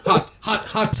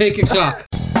Hot take o'clock.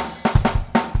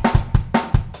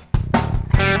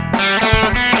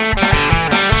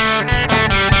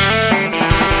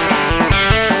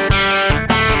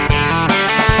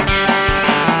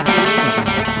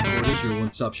 Your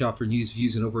one-stop shop for news,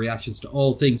 views, and overreactions to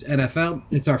all things NFL.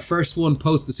 It's our first one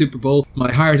post the Super Bowl.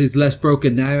 My heart is less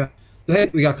broken now. So, hey,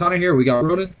 we got Connor here, we got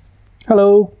Ronan.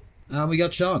 Hello. And we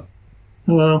got Sean.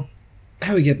 Hello.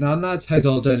 How are we getting on, lads? How's it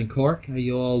all down in Cork? Are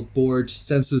you all bored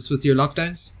senseless with your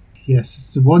lockdowns?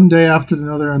 Yes, it's one day after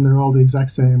another and they're all the exact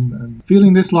same. And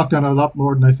feeling this lockdown a lot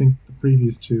more than I think the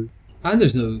previous two. And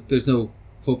there's no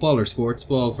football or sports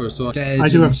ball for so I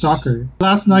do have soccer.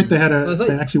 Last night they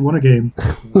actually won a game.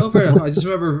 Oh, fair enough. I just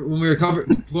remember when we were talking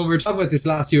about this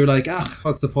last year, like,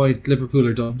 what's the point? Liverpool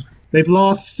are done. They've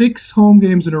lost 6 home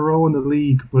games in a row in the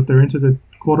league, but they're into the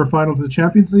quarterfinals of the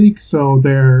Champions League, so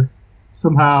they're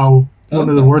somehow one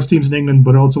of the worst teams in England,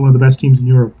 but also one of the best teams in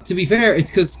Europe. To be fair, it's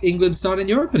because England's not in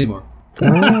Europe anymore.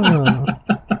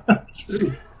 That's true.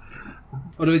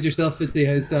 What about yourself, Fitzy?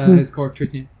 How's Cork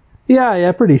treating you?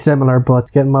 Yeah, pretty similar,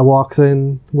 but getting my walks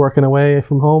in, working away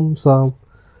from home, so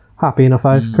happy enough.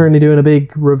 I'm currently doing a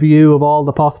big review of all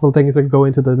the possible things that go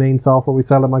into the main software we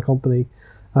sell at my company,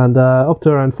 and up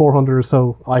to around 400 or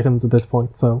so items at this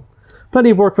point, so plenty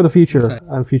of work for the future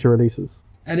and future releases.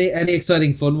 Any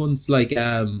exciting fun ones, like,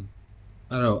 I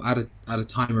don't know, add a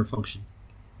timer function?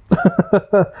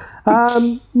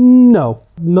 No,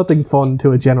 nothing fun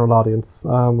to a general audience,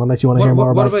 unless you want to hear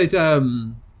more about... What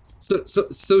about... So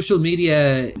social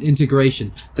media integration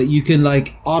that you can like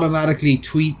automatically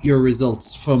tweet your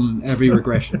results from every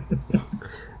regression.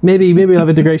 Maybe we'll have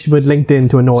integration with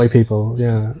LinkedIn to annoy people.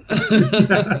 Yeah.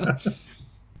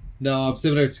 No, I'm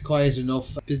similar. It's quiet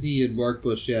enough. Busy in work,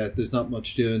 but yeah, there's not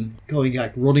much doing. Going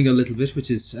back, running a little bit, which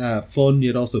is fun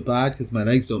yet also bad because my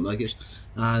legs don't like it.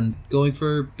 And going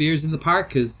for beers in the park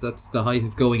because that's the height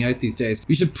of going out these days.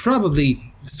 We should probably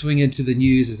swing into the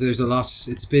news as there's a lot.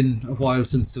 It's been a while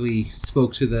since we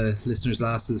spoke to the listeners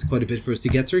last. There's quite a bit for us to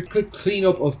get through. Quick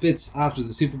clean-up of bits after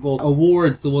the Super Bowl.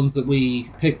 Awards, the ones that we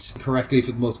picked correctly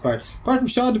for the most part. Apart from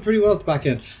Sean did pretty well at the back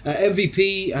end.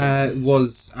 MVP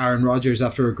was Aaron Rodgers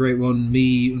after a great run.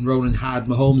 Me and Ronan had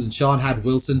Mahomes and Sean had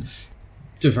Wilson.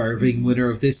 Deserving winner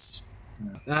of this.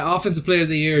 Offensive Player of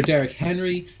the Year, Derrick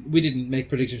Henry. We didn't make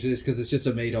predictions for this because it's just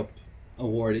a made-up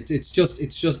award. It's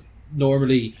just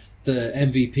normally the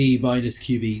MVP minus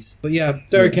QBs. But yeah,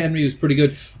 Derrick Henry was pretty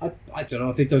good. I don't know,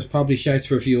 I think there's probably shouts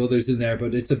for a few others in there,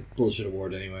 but it's a bullshit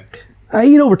award anyway.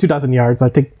 Over 2,000 yards, I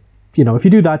think, if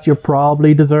you do that, you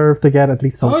probably deserve to get at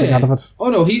least something out of it. Oh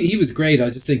no, he was great. I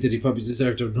just think that he probably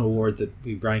deserved an award that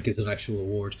we rank as an actual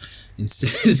award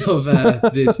instead of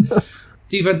this.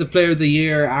 Defensive Player of the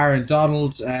Year, Aaron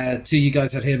Donald. Two you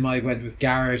guys had him, I went with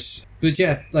Garrett. But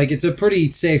yeah, like it's a pretty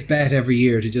safe bet every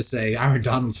year to just say Aaron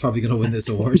Donald's probably going to win this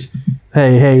award.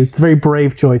 Hey, it's a very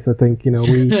brave choice, I think.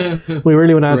 We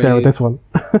really went out there with this one.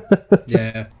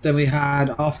 Yeah. Then we had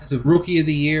Offensive Rookie of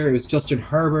the Year. It was Justin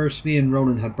Herbert. Me and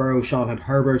Ronan had Burrow. Sean had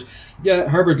Herbert. Yeah,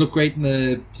 Herbert looked great in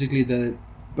particularly the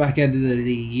back end of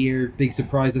the year. Big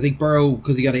surprise. I think Burrow,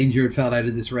 because he got injured, fell out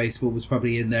of this race, but was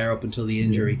probably in there up until the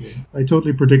injury. I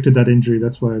totally predicted that injury.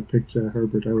 That's why I picked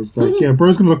Herbert. I was like,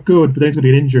 Burrow's going to look good, but then he's going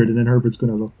to get injured, and then Herbert's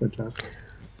going to look fantastic.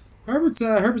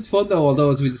 Herbert's fun though,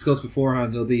 although as we discussed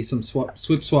beforehand, there'll be some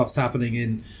swaps happening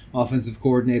in offensive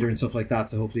coordinator and stuff like that,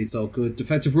 so hopefully it's all good.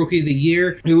 Defensive Rookie of the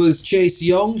Year, it was Chase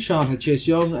Young. Sean had Chase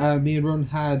Young. Me and Ron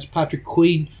had Patrick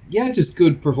Queen. Yeah, just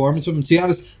good performance from him. To be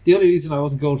honest, the only reason I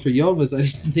wasn't going for Young was I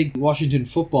didn't think Washington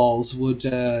footballs would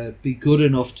be good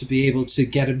enough to be able to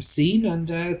get him seen, and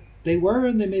they were,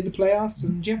 and they made the playoffs,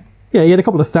 and yeah. Yeah, he had a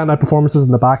couple of standout performances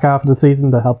in the back half of the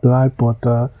season that helped him out, but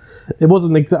it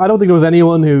wasn't. I don't think there was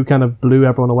anyone who kind of blew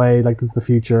everyone away like this is the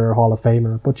future Hall of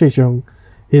Famer. But Chase Young,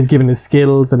 he's given his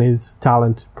skills and his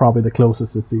talent probably the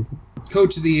closest this season.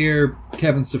 Coach of the Year,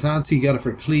 Kevin Stefanski, got it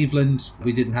for Cleveland.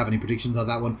 We didn't have any predictions on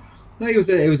that one. No, it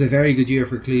was a very good year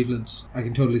for Cleveland. I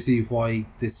can totally see why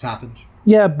this happened.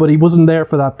 Yeah, but he wasn't there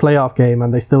for that playoff game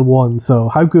and they still won, so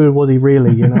how good was he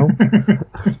really,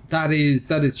 That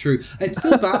is true. It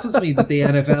still baffles me that the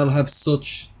NFL have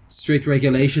such strict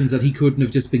regulations that he couldn't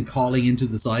have just been calling into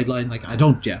the sideline. Like, I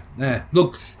don't,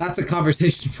 look, that's a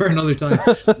conversation for another time.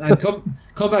 And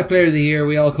comeback Player of the Year,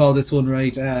 we all call this one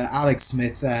right. Alex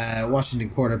Smith, Washington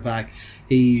quarterback.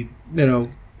 He,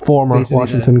 former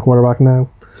Washington quarterback now.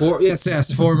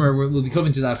 Former, we'll be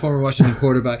coming to that, former Washington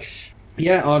quarterback.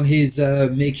 Yeah, on his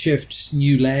makeshift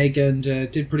new leg, and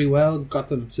did pretty well. Got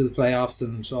them to the playoffs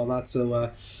and all that. So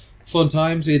fun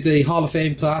times. We had the Hall of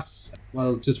Fame class.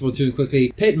 I'll just run through them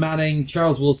quickly. Peyton Manning,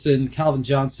 Charles Wilson, Calvin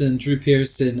Johnson, Drew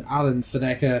Pearson, Alan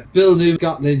Faneca, Bill Newman,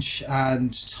 Scott Lynch,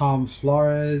 and Tom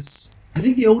Flores. I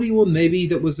think the only one maybe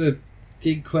that was a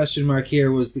big question mark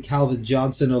here was the Calvin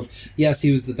Johnson of, yes,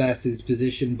 he was the best in his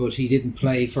position, but he didn't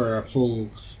play for a full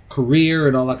career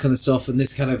and all that kind of stuff. And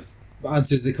this kind of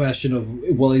answers the question of,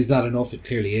 well, is that enough? It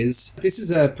clearly is. This is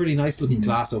a pretty nice looking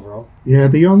class overall. Yeah,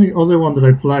 the only other one that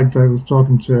I flagged, I was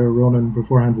talking to Ronan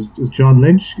beforehand, was John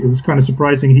Lynch. It was kind of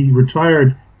surprising. He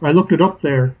retired. I looked it up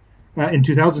there in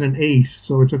 2008,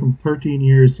 so it took him 13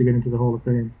 years to get into the Hall of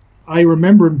Fame. I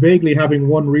remember him vaguely having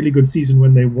one really good season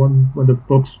when the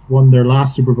Bucks won their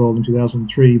last Super Bowl in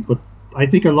 2003, but I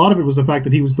think a lot of it was the fact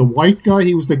that he was the white guy.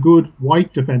 He was the good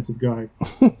white defensive guy.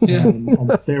 And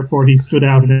therefore he stood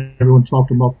out and everyone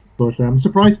talked him up. But I'm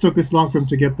surprised it took this long for him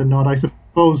to get the nod. I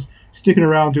suppose sticking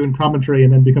around doing commentary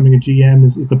and then becoming a GM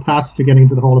is the path to getting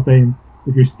into the Hall of Fame.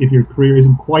 If your career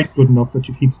isn't quite good enough that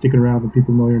you keep sticking around and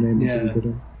people know your name.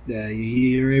 Yeah,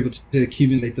 you're able to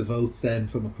accumulate the votes then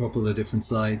from a couple of different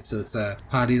sides, so it's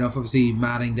handy enough. Obviously,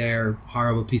 Manning there,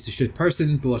 horrible piece of shit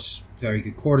person, but very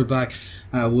good quarterback.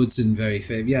 Woodson, very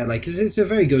famous. Yeah, like it's a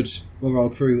very good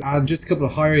overall crew. And just a couple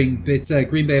of hiring bits.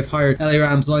 Green Bay have hired LA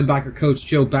Rams linebacker coach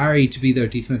Joe Barry to be their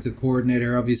defensive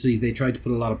coordinator. Obviously, they tried to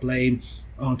put a lot of blame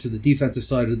onto the defensive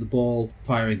side of the ball,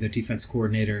 firing their defensive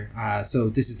coordinator. So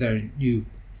this is their new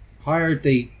hire.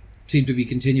 They seem to be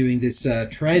continuing this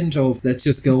trend of let's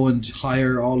just go and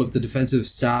hire all of the defensive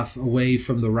staff away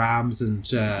from the Rams and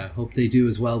hope they do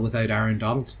as well without Aaron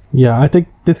Donald. Yeah, I think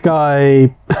this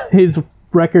guy, his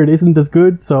record isn't as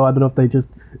good, so I don't know if they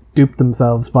just duped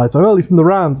themselves by it. So, well, he's from the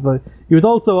Rams, but he was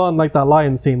also on like that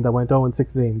Lions team that went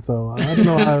 0-16, so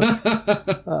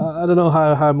I don't know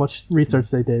how much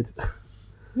research they did.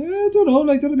 Yeah, I don't know.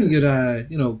 Like that'd be good.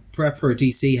 Prep for a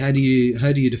DC. How do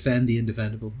you defend the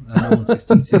indefendable?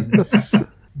 0-16 season.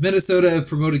 Minnesota have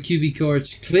promoted QB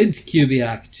coach Clint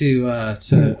Kubiak to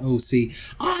OC.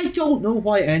 I don't know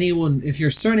why anyone, if your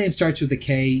surname starts with a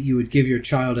K, you would give your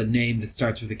child a name that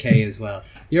starts with a K as well.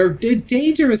 You're in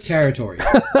dangerous territory.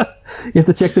 You have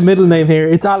to check the middle name here.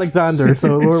 It's Alexander,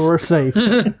 so we're safe.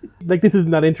 Like this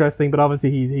isn't that interesting, but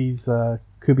obviously he's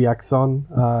Kubiak's son,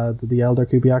 the elder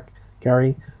Kubiak.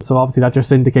 Gary. So obviously that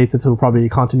just indicates it's probably a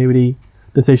continuity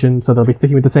decision, so they'll be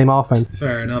sticking with the same offense.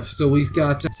 Fair enough. So we've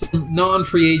got some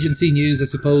non-free agency news, I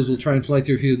suppose. We'll try and fly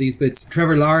through a few of these bits.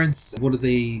 Trevor Lawrence, one of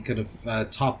the kind of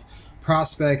top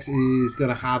prospects, is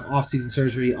going to have off-season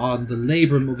surgery on the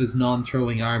labrum of his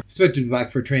non-throwing arm. Expected to be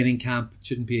back for training camp.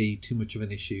 Shouldn't be too much of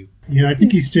an issue. Yeah, I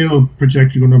think he's still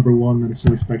projected to go number one and is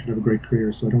still expected to have a great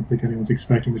career, so I don't think anyone's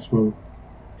expecting this will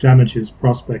damage his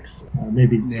prospects.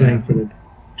 Maybe playing for the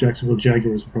Jacksonville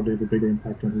Jaguars will probably have a bigger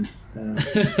impact on his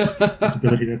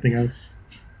ability than anything else.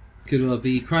 Could well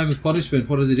be crime of punishment.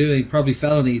 What are they doing? Probably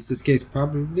felonies. This case,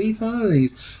 probably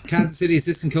felonies. Kansas City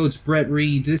assistant coach Brett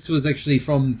Reed. This was actually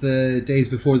from the days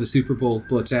before the Super Bowl,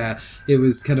 but it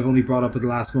was kind of only brought up at the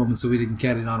last moment, so we didn't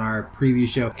get it on our preview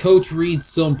show. Coach Reed's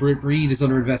son, Brett Reed, is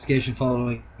under investigation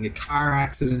following a car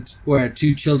accident where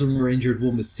 2 children were injured.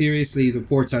 One was seriously. The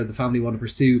reports are the family want to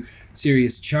pursue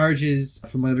serious charges.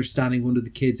 From my understanding, one of the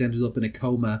kids ended up in a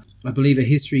coma. I believe a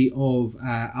history of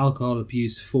alcohol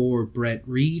abuse for Brett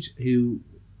Reed, who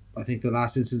I think the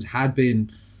last incident had been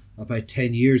about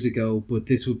 10 years ago, but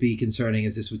this would be concerning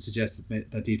as this would suggest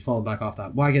that he'd fallen back off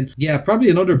that wagon. Yeah,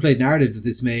 probably an underplayed narrative that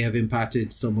this may have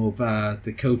impacted some of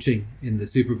the coaching in the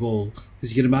Super Bowl.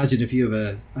 Because you can imagine if you have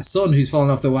a son who's fallen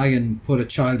off the wagon, put a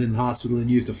child in the hospital and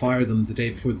you have to fire them the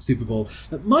day before the Super Bowl,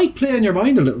 that might play on your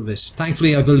mind a little bit.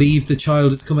 Thankfully, I believe the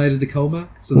child has come out of the coma,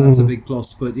 so that's a big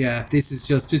plus. But yeah, this is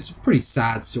just, it's a pretty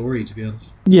sad story, to be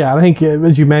honest. Yeah, I think,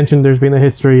 as you mentioned, there's been a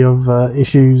history of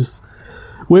issues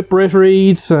with Brett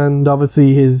Reed, and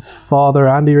obviously his father,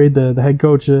 Andy Reid, the head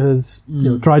coach, has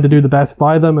tried to do the best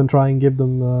by them and try and give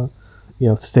them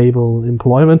stable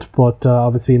employment. But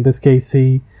obviously in this case,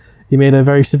 he made a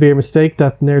very severe mistake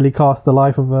that nearly cost the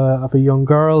life of a young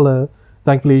girl.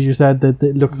 Thankfully, as you said, that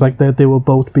it looks like that they will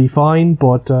both be fine.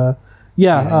 But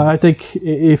I think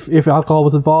if alcohol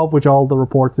was involved, which all the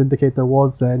reports indicate there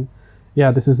was, then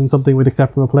this isn't something we'd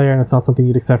accept from a player, and it's not something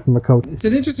you'd accept from a coach. It's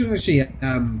an interesting, actually,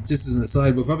 just as an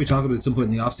aside, we'll probably talk about it at some point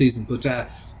in the off-season, but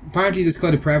apparently there's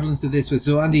quite a prevalence of this.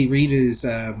 So Andy Reid is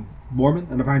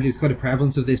Mormon, and apparently there's quite a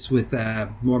prevalence of this with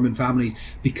Mormon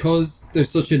families, because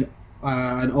there's such an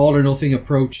all-or-nothing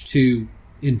approach to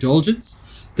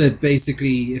indulgence, that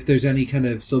basically if there's any kind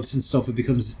of substance stuff, it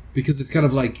becomes, because it's kind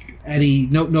of like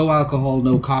no alcohol,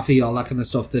 no coffee, all that kind of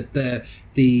stuff, that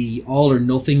the all or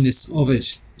nothingness of it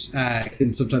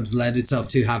can sometimes lend itself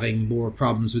to having more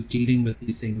problems with dealing with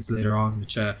these things later on,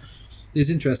 which is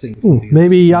interesting.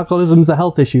 Maybe alcoholism is a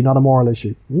health issue, not a moral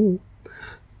issue. Yeah.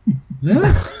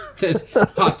 There's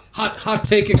hot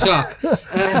take o'clock.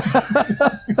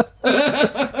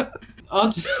 On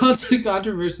to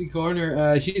controversy corner.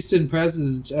 Houston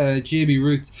president Jamie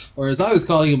Roots, or as I was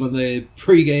calling him on the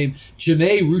pre-game,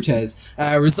 Jame Rutez,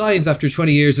 resigns after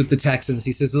 20 years with the Texans.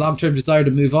 He says the long-term desire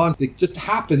to move on, it just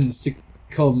happens to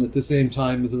come at the same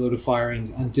time as a load of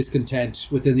firings and discontent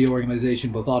within the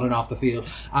organization, both on and off the field,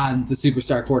 and the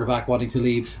superstar quarterback wanting to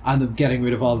leave, and them getting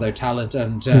rid of all their talent,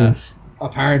 and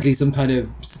apparently some kind of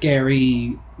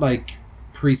scary, like,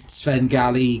 priest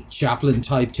Svengali chaplain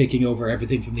type taking over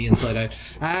everything from the inside out.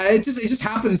 It just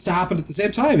happens to happen at the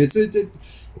same time. It's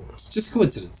just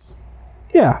coincidence.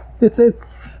 Yeah, it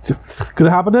could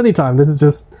happen anytime. This is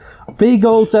just a big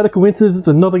old set of coincidences,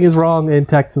 and nothing is wrong in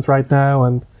Texas right now,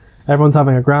 and everyone's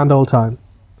having a grand old time.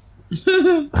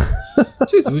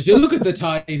 Jeez, would you look at the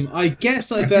time? I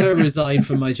guess I better resign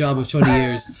from my job of 20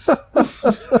 years.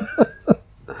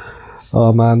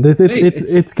 Oh man,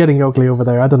 it's getting ugly over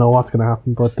there. I don't know what's going to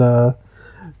happen, but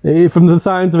from the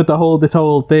signs of it, this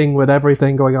whole thing with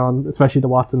everything going on, especially the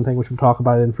Watson thing, which we'll talk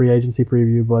about in free agency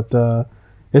preview, but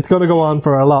it's going to go on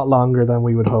for a lot longer than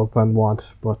we would hope and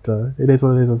want. But it is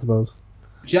what it is, I suppose.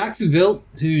 Jacksonville,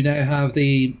 who now have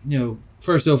the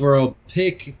first overall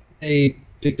pick, they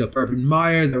picked up Urban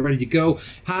Meyer, they're ready to go,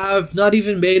 have not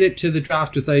even made it to the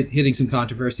draft without hitting some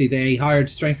controversy. They hired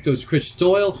strength coach Chris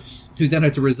Doyle, who then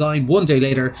had to resign one day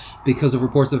later because of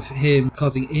reports of him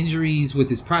causing injuries with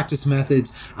his practice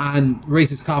methods and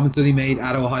racist comments that he made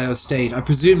at Ohio State. I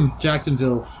presume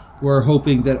Jacksonville were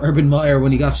hoping that Urban Meyer,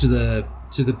 when he got to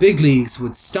the big leagues,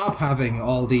 would stop having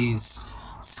all these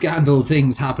scandal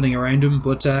things happening around him,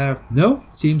 but no,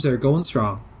 seems they're going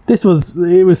strong. It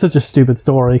was such a stupid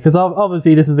story, because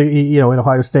obviously this is in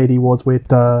Ohio State he was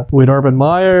with Urban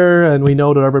Meyer, and we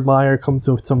know that Urban Meyer comes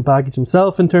with some baggage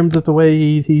himself in terms of the way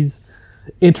he's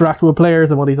interacted with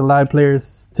players and what he's allowed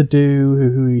players to do,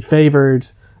 who he favoured.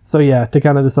 So yeah, to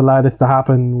kind of just allow this to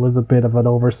happen was a bit of an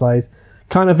oversight.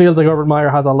 Kind of feels like Urban Meyer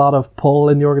has a lot of pull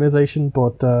in the organisation,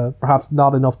 but perhaps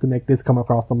not enough to make this come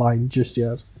across the line just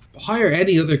yet. Hire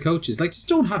any other coaches. Like, just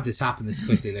don't have this happen this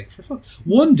quickly. Like, for fuck,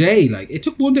 one day. Like, it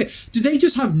took one day. Do they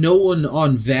just have no one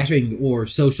on vetting or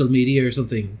social media or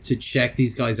something to check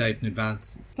these guys out in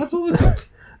advance? That's all it took.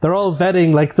 They're all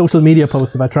vetting like social media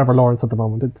posts about Trevor Lawrence at the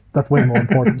moment. That's way more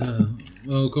important.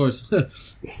 Well, of course.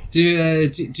 Do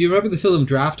you remember the film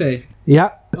Draft Day?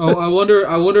 Yeah. Oh, I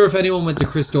wonder if anyone went to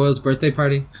Chris Doyle's birthday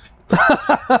party.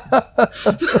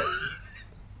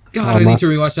 God, I need to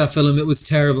rewatch that film. It was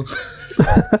terrible.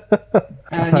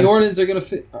 New Orleans are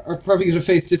probably going to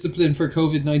face discipline for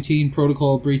COVID-19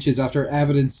 protocol breaches after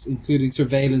evidence, including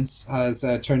surveillance, has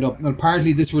turned up. And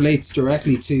apparently this relates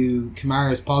directly to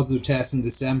Kamara's positive test in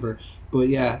December.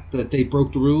 But yeah, that they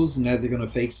broke the rules, and now they're going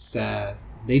to face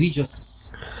Lady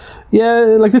Justice.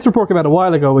 Yeah, like this report came out a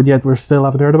while ago, and yet we still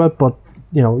haven't heard about it, but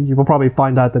you will probably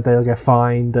find out that they'll get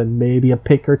fined and maybe a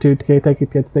pick or two to get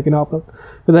taken off them.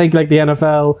 But I think, like the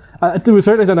NFL, to a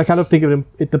certain extent, I kind of think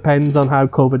it depends on how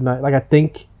COVID-19, like I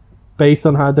think based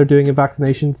on how they're doing in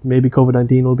vaccinations, maybe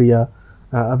COVID-19 will be a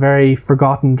very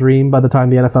forgotten dream by the time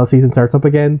the NFL season starts up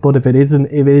again. But if it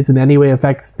in any way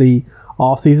affects the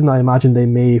off season, I imagine they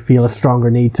may feel a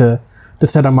stronger need to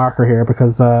set a marker here,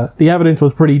 because the evidence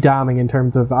was pretty damning in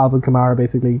terms of Alvin Kamara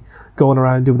basically going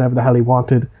around doing whatever the hell he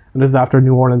wanted. And this is after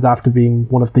New Orleans, after being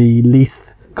one of the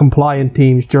least compliant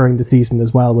teams during the season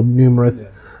as well, with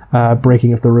numerous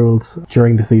breaking of the rules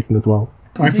during the season as well.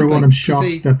 I, for one, am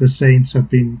shocked that the Saints have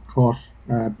been caught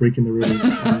breaking the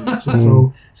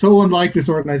rules. So unlike this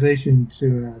organisation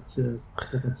to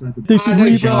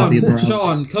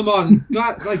Sean, come on.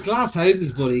 Like glass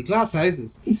houses, buddy. Glass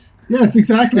houses. Yes,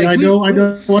 exactly. Like I know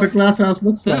what a glass house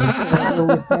looks like.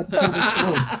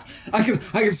 I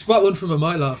can spot one from a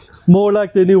mile off. More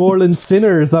like the New Orleans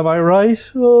Sinners, am I right?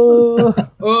 Oh,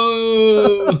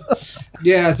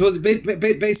 yeah. I suppose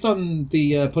based on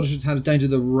the punishments handed down to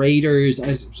the Raiders,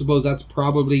 I suppose that's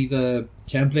probably the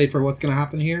template for what's going to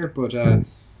happen here. But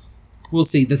we'll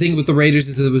see. The thing with the Raiders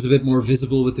is that it was a bit more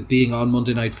visible with it being on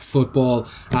Monday Night Football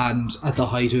and at the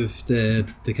height of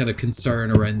the kind of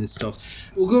concern around this stuff.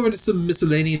 We'll go over to some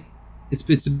miscellaneous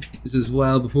bits and pieces as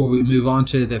well before we move on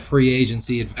to the free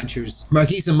agency adventures.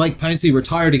 Marquise and Mike Pouncey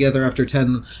retired together after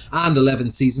 10 and 11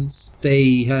 seasons.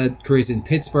 They had careers in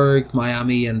Pittsburgh,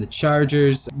 Miami and the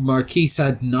Chargers. Marquise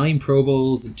had 9 Pro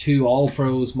Bowls and 2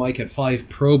 All-Pros. Mike had 5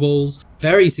 Pro Bowls.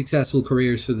 Very successful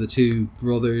careers for the two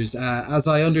brothers. As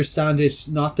I understand it,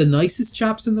 not the nicest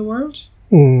chaps in the world.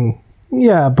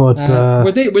 Yeah, but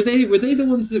were they the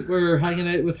ones that were hanging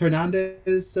out with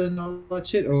Hernandez and all that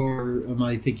shit, or am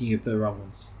I thinking of the wrong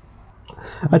ones?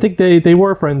 I think they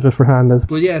were friends with Fernandez.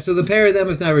 But yeah, so the pair of them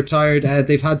is now retired.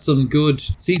 They've had some good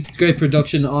seasons, great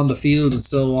production on the field and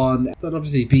so on. That'd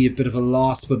obviously be a bit of a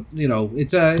loss, but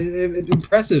it's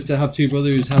impressive to have two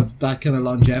brothers have that kind of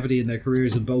longevity in their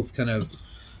careers and both kind of,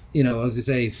 as I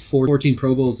say, 14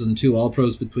 Pro Bowls and 2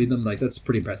 All-Pros between them. Like, that's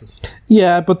pretty impressive.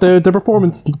 Yeah, but their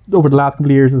performance over the last couple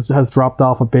of years has dropped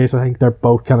off a bit. I think they're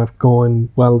both kind of going,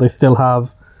 well, they still have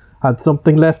had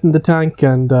something left in the tank.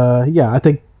 And I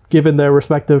think given their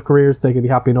respective careers, they could be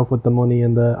happy enough with the money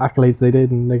and the accolades they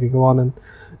did, and they could go on and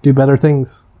do better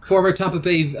things. Former Tampa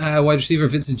Bay wide receiver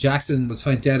Vincent Jackson was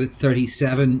found dead at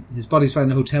 37. His body's found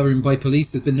in a hotel room by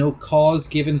police. There's been no cause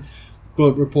given,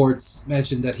 but reports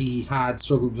mentioned that he had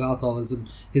struggled with alcoholism.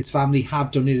 His family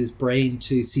have donated his brain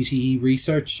to CTE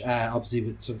research, obviously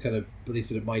with some kind of belief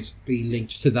that it might be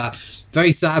linked to that.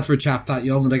 Very sad for a chap that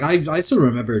young. Like I still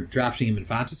remember drafting him in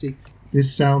fantasy.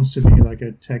 This sounds to me like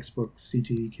a textbook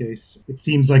CTE case. It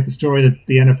seems like the story that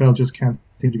the NFL just can't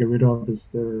seem to get rid of is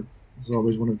there's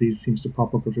always one of these seems to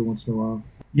pop up every once in a while.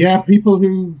 Yeah, people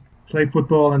who play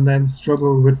football and then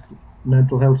struggle with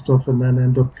mental health stuff and then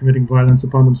end up committing violence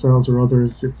upon themselves or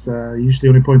others, it's usually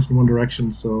only points in one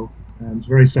direction. So it's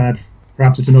very sad.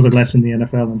 Perhaps it's another lesson in the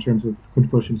NFL in terms of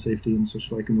pushing safety and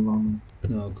such like in the long run.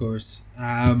 No, of course.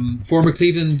 Former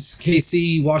Cleveland,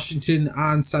 KC, Washington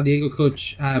and San Diego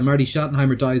coach Marty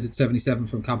Schottenheimer dies at 77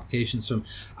 from complications from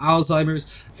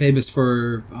Alzheimer's. Famous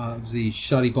for obviously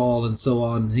shoddy ball and so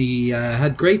on. He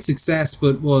had great success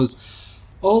but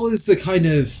was always the kind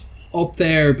of up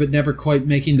there but never quite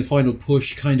making the final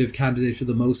push kind of candidate for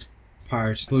the most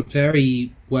part, but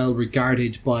very well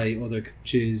regarded by other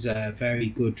coaches. Very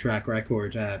good track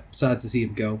record. Sad to see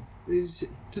him go.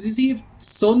 Does he have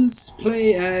sons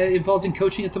involved in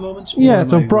coaching at the moment? Yeah,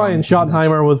 so Brian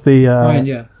Schottenheimer was the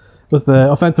was the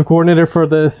offensive coordinator for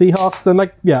the Seahawks, and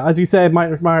as you said,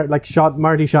 Marty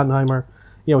Schottenheimer,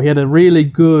 he had a really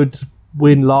good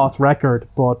win-loss record,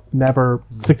 but never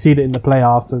succeeded in the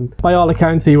playoffs. And by all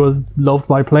accounts, he was loved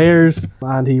by players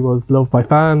and he was loved by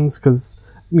fans because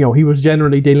he was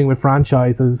generally dealing with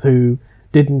franchises who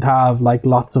didn't have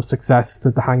lots of success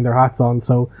to hang their hats on.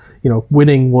 So,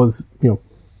 winning was,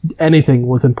 anything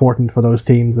was important for those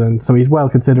teams. And so he's well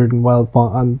considered and well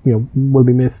fought and, will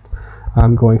be missed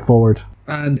going forward.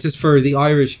 And just for the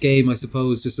Irish game, I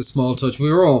suppose, just a small touch.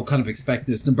 We were all kind of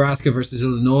expecting this. Nebraska versus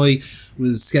Illinois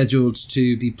was scheduled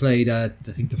to be played at,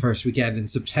 I think, the first weekend in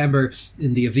September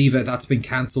in the Aviva. That's been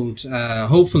cancelled.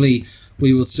 Hopefully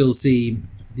we will still see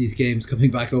these games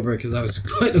coming back over because I was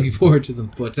quite looking forward to them.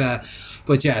 But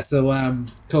yeah, so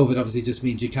COVID obviously just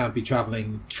means you can't be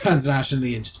travelling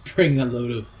transnationally and just bring a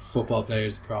load of football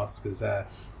players across because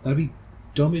that'd be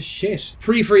dumb as shit.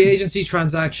 Pre-free agency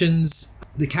transactions,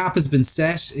 the cap has been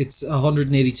set. It's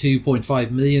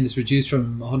 182.5 million. It's reduced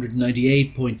from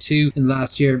 198.2 in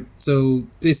last year. So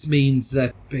this means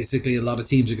that basically a lot of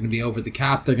teams are going to be over the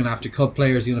cap. They're going to have to cut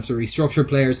players. You're going to have to restructure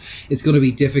players. It's going to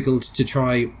be difficult to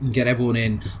try and get everyone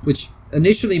in, which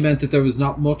initially meant that there was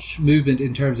not much movement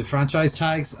in terms of franchise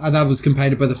tags, and that was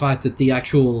compounded by the fact that the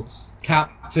actual cap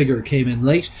figure came in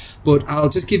late. But I'll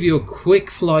just give you a quick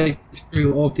fly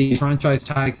through of the franchise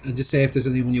tags and just say if there's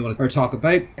anyone you want to talk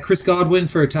about. Chris Godwin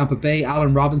for Tampa Bay,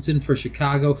 Allen Robinson for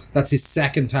Chicago, that's his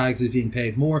second tags who's being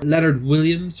paid more. Leonard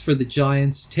Williams for the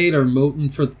Giants, Taylor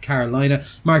Moton for Carolina,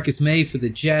 Marcus May for the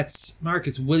Jets,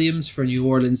 Marcus Williams for New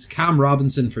Orleans, Cam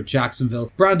Robinson for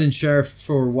Jacksonville, Brandon Scherf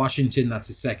for Washington, that's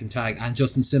his second tag, and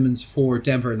Justin Simmons for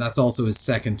Denver, and that's also his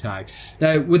second tag.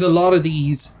 Now, with a lot of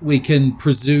these, we can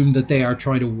presume that they are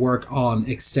trying to work on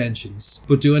extensions,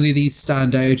 but do any of these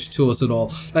stand out to us at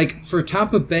all? Like for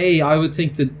Tampa Bay, I would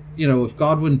think that if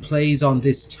Godwin plays on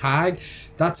this tag,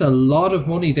 that's a lot of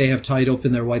money they have tied up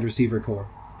in their wide receiver core.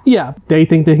 Yeah, they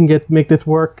think they can make this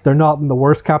work. They're not in the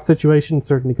worst cap situation,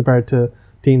 certainly compared to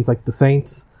teams like the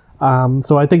Saints.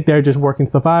 So I think they're just working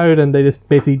stuff out, and they just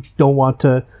basically don't want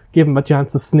to give them a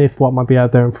chance to sniff what might be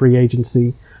out there in free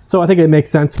agency. So I think it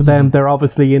makes sense for them. They're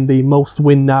obviously in the most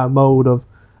win now mode of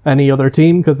any other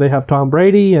team because they have Tom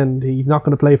Brady and he's not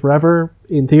going to play forever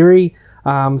in theory.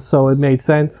 So it made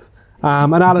sense.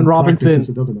 And Allen Robinson,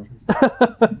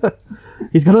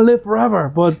 he's going to live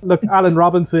forever. But look, Allen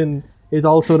Robinson is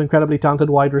also an incredibly talented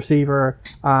wide receiver.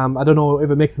 I don't know if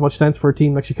it makes as much sense for a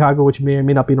team like Chicago, which may or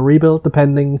may not be in a rebuild,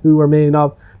 depending who or may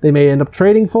not they may end up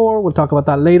trading for. We'll talk about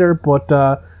that later. But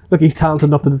look, he's talented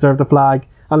enough to deserve the flag.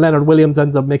 And Leonard Williams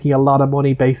ends up making a lot of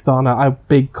money based on a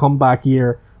big comeback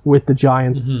year with the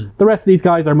Giants. Mm-hmm. The rest of these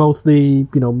guys are mostly,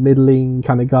 middling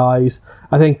kind of guys.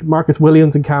 I think Marcus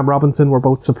Williams and Cam Robinson were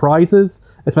both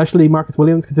surprises, especially Marcus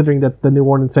Williams, considering that the New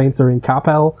Orleans Saints are in cap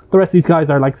hell. The rest of these guys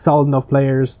are like solid enough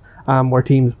players where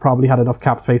teams probably had enough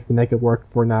cap space to make it work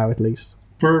for now, at least.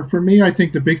 For me, I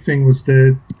think the big thing was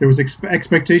there was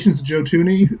expectations of Joe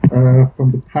Thuney from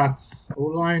the Pats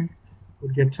O-line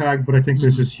would get tagged, but I think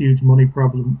there's this huge money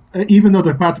problem. Even though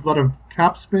the Pats have a lot of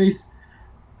cap space,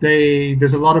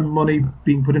 there's a lot of money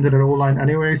being put into that O-line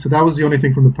anyway, so that was the only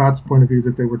thing from the Pats' point of view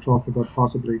that they were talking about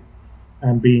possibly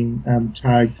being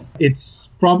tagged.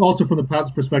 It's also from the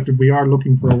Pats' perspective, we are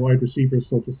looking for a wide receiver,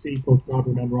 so to see both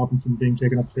Godwin and Robinson being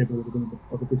taken off the table would have been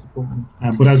a disappointment.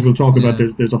 But as we'll talk about,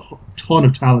 there's a ton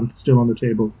of talent still on the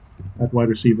table at wide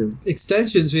receiver.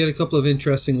 Extensions, we had a couple of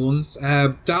interesting ones.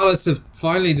 Dallas have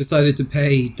finally decided to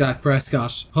pay Dak Prescott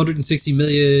 $160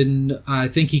 million. I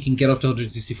think he can get up to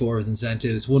 164 with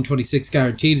incentives. 126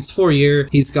 guaranteed. It's 4 year.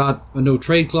 He's got a no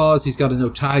trade clause. He's got a no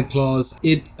tag clause.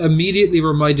 It immediately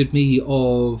reminded me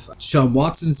of Sean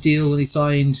Watson's deal when he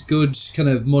signed. Good kind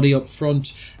of money up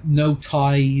front. No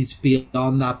ties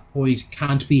beyond that point.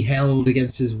 Can't be held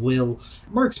against his will.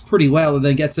 Works pretty well, and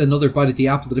then gets another bite at the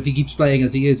apple that if he keeps playing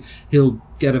as he is, he'll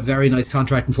get a very nice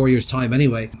contract in 4 years' time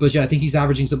anyway. But yeah, I think he's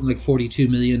averaging something like $42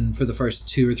 million for the first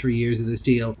 2 or 3 years of this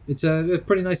deal. It's a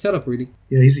pretty nice setup, really.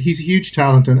 Yeah, he's a huge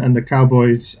talent, and the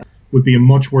Cowboys would be a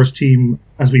much worse team,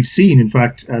 as we've seen, in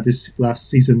fact, this last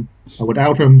season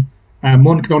without him.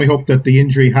 One can only hope that the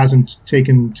injury hasn't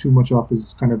taken too much off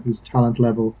his talent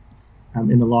level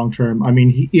in the long term. I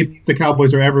mean, if the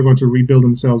Cowboys are ever going to rebuild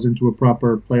themselves into a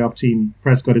proper playoff team,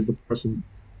 Prescott is the person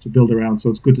to build around, so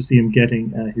it's good to see him getting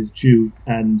his due,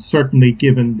 and certainly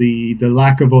given the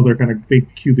lack of other kind of big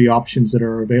QB options that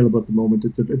are available at the moment,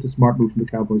 it's a smart move from the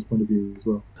Cowboys' point of view as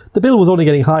well. The bill was only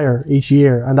getting higher each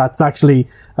year, and that's actually,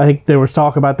 I think there was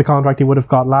talk about the contract he would have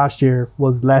got last year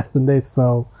was less than this,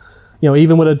 so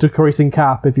even with a decreasing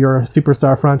cap, if you're a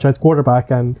superstar franchise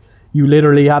quarterback and you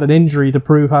literally had an injury to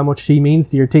prove how much he means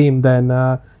to your team, then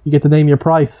you get to name your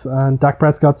price, and Dak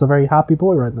Prescott's a very happy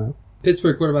boy right now.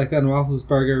 Pittsburgh quarterback Ben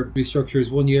Roethlisberger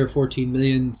restructures 1 year, $14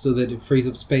 million, so that it frees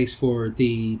up space for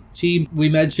the team. We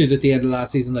mentioned at the end of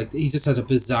last season, he just had a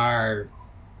bizarre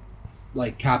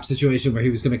cap situation where he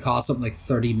was going to cost something like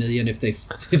 $30 million if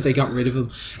they got rid of him.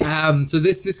 So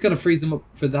this kind of frees him up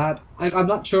for that. I'm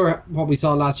not sure what we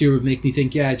saw last year would make me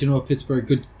think, yeah, do you know what, Pittsburgh,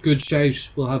 good shout.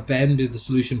 We'll have Ben be the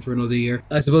solution for another year.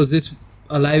 I suppose this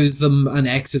allows them an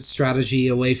exit strategy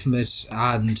away from it,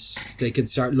 and they can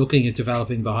start looking at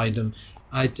developing behind him.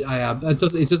 It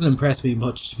doesn't impress me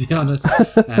much, to be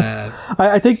honest.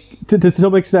 I think to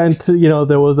some extent,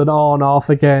 there was an on off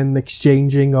again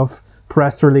exchanging of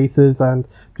press releases, and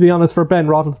to be honest, for Ben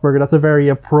Roethlisberger, that's a very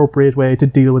appropriate way to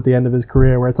deal with the end of his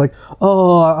career, where it's like,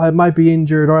 oh, I might be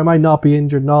injured or I might not be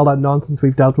injured, and all that nonsense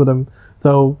we've dealt with him.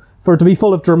 So for it to be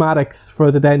full of dramatics, for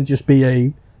it to then just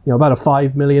be about a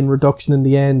 $5 million reduction in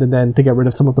the end, and then to get rid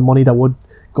of some of the money that would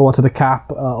go onto the cap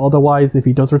otherwise if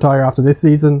he does retire after this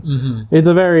season, it's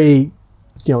a very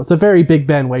it's a very Big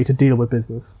Ben way to deal with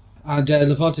business. And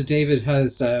Levante David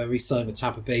has re-signed with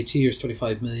Tampa Bay, 2 years,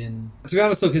 $25 million. To be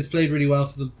honest, he's played really well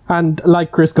for them. And like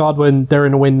Chris Godwin, they're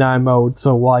in a win now mode,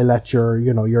 so why let your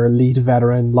elite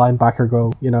veteran linebacker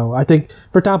go? I think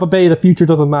for Tampa Bay, the future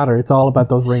doesn't matter. It's all about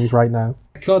those rings right now.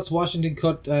 Washington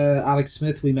cut Alex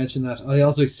Smith, we mentioned that. I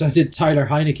also extended Tyler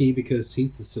Heineke because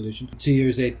he's the solution. 2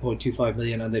 years, $8.25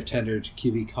 million, and they've tendered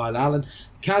QB Kyle Allen.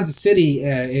 Kansas City,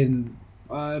 in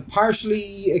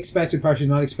partially expected, partially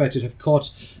not expected, have cut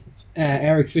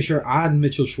Eric Fisher and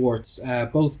Mitchell Schwartz,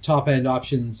 both top-end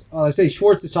options. I say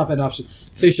Schwartz is top-end option.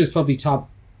 Fisher's probably top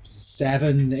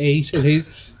 7, 8 of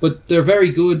his, but they're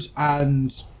very good, and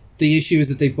the issue is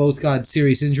that they both got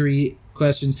serious injury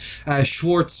questions.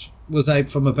 Schwartz was out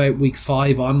from about week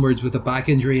 5 onwards with a back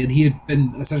injury, and he had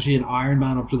been essentially an Iron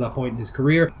Man up to that point in his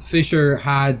career. Fisher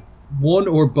had one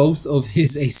or both of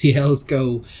his ACLs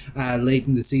go late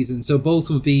in the season, so both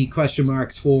would be question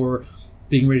marks for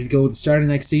being ready to go at the start of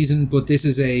next season. But this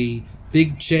is a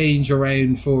big change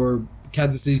around for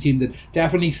Kansas City team that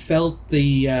definitely felt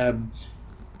the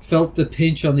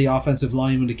pinch on the offensive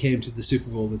line when it came to the Super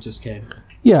Bowl that just came.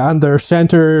 Yeah, and their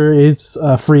center is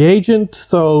a free agent,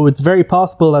 so it's very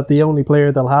possible that the only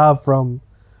player they'll have from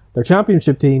their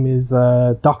championship team is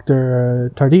Dr.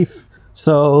 Tardif.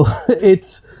 So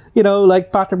it's,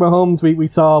 like Patrick Mahomes, we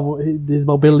saw his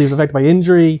mobility was affected by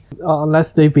injury,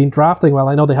 unless they've been drafting well.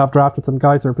 I know they have drafted some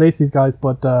guys to replace these guys,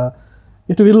 but you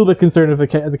have to be a little bit concerned as a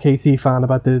KC fan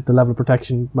about the level of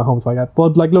protection Mahomes might get.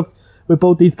 But look, with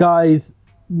both these guys,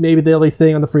 maybe they'll be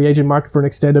staying on the free agent market for an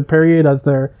extended period as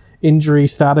their injury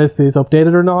status is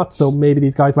updated or not. So maybe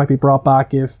these guys might be brought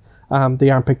back if they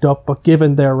aren't picked up. But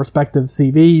given their respective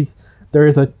CVs, there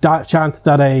is a chance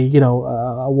that a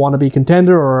wannabe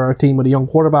contender or a team with a young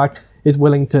quarterback is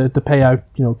willing to pay out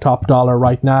top dollar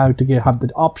right now to have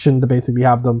the option to basically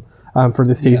have them for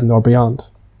this season or beyond.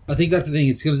 I think that's the thing.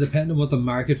 It's going to depend on what the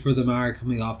market for them are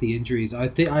coming off the injuries.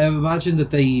 I imagine that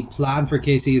the plan for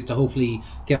KC is to hopefully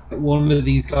get one of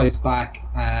these guys back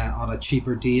on a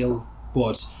cheaper deal.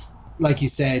 But like you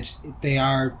said, they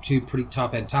are two pretty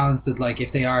top end talents that, like,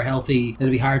 if they are healthy,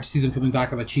 it'll be hard to see them coming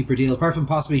back on a cheaper deal. Apart from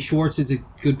possibly Schwartz is a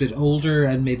good bit older,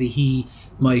 and maybe he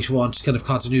might want kind of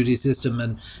continuity system.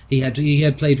 And he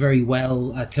had played very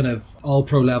well at kind of all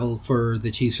pro level for the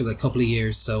Chiefs for a couple of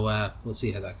years. So we'll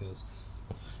see how that goes.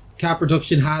 Cap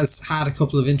reduction has had a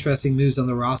couple of interesting moves on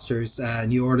the rosters.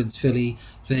 New Orleans, Philly,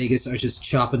 Vegas are just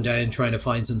chopping down, trying to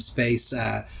find some space.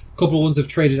 A couple of ones have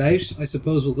traded out. I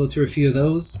suppose we'll go through a few of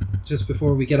those just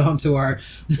before we get on to our,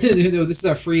 this is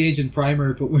our free agent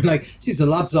primer, but we're like, geez, a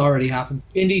lot's already happened.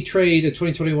 Indy trade a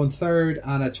 2021 third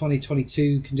and a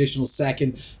 2022 conditional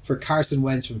second for Carson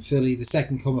Wentz from Philly. The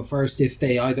second coming first if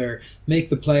they either make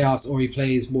the playoffs or he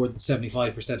plays more than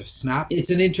 75% of snaps.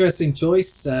 It's an interesting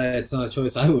choice. It's not a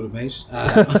choice I would have made.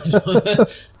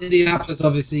 Indianapolis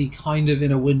obviously kind of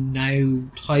in a win now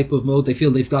type of mode. They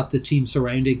feel they've got the team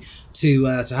surrounding to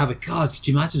have it. God, could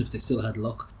you imagine if they still had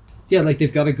luck? Yeah, like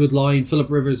they've got a good line.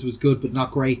 Phillip Rivers was good but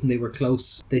not great, and they were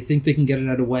close. They think they can get it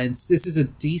out of Wentz. This is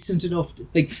a decent enough,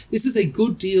 this is a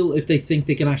good deal if they think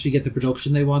they can actually get the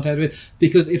production they want out of it,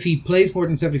 because if he plays more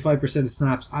than 75% of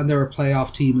snaps and they're a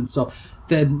playoff team and stuff,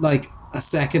 then like a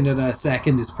second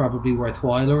is probably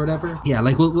worthwhile or whatever. Yeah,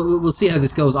 like we'll see how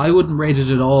this goes. I wouldn't rate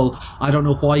it at all. I don't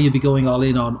know why you'd be going all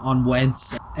in on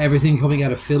Wentz. Everything coming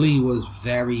out of Philly was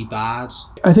very bad.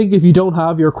 I think if you don't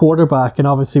have your quarterback, and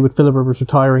obviously with Phillip Rivers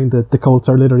retiring, the Colts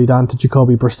are literally down to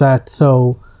Jacoby Brissett.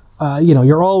 So,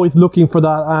 you're always looking for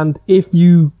that. And if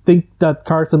you think that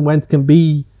Carson Wentz can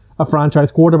be a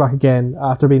franchise quarterback again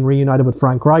after being reunited with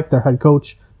Frank Reich, their head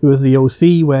coach, who was the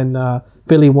OC when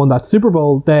Philly won that Super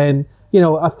Bowl, then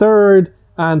a third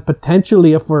and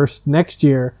potentially a first next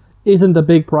year isn't a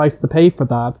big price to pay for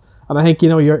that. And I think,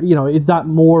 is that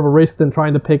more of a risk than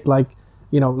trying to pick like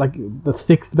the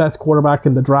sixth best quarterback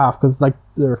in the draft? Because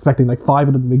they're expecting 5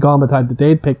 of them to be gone by the time that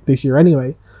they'd pick this year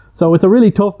anyway. So it's a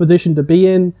really tough position to be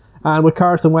in. And with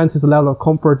Carson Wentz, there's a level of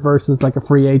comfort versus a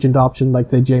free agent option like,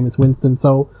 say, Jameis Winston.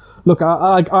 So look,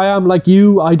 I am like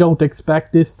you. I don't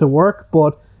expect this to work,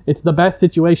 but it's the best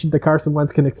situation that Carson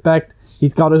Wentz can expect.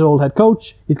 He's got his old head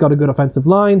coach. He's got a good offensive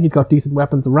line. He's got decent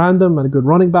weapons around him and a good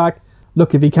running back.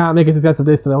 Look, if he can't make a success of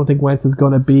this, I don't think Wentz is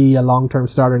going to be a long-term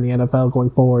starter in the NFL going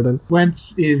forward. And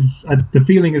Wentz is, the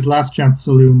feeling is last chance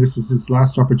saloon. This is his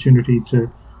last opportunity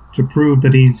to prove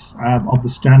that he's of the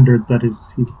standard that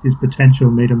his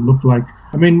potential made him look like.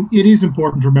 I mean, it is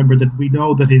important to remember that we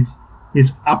know that his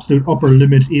absolute upper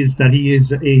limit is that he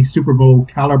is a Super Bowl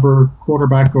caliber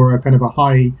quarterback or a kind of a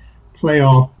high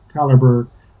playoff caliber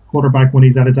quarterback when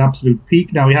he's at his absolute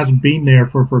peak. Now, he hasn't been there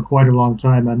for quite a long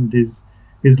time, and his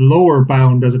lower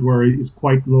bound, as it were, is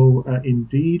quite low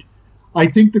indeed. I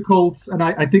think the Colts, and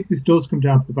I think this does come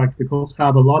down to the fact that the Colts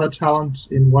have a lot of talent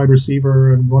in wide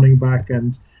receiver and running back,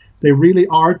 and they really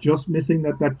are just missing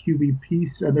that QB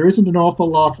piece, and there isn't an awful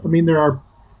lot. I mean, there are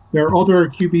other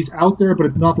QBs out there, but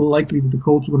it's not likely that the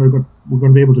Colts we're going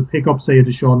to be able to pick up, say, a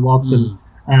Deshaun Watson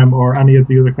or any of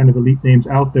the other kind of elite names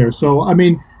out there. So, I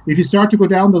mean, if you start to go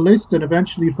down the list and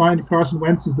eventually find Carson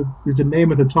Wentz is the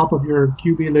name at the top of your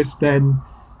QB list, then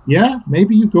yeah,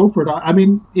 maybe you go for it. I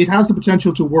mean, it has the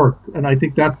potential to work, and I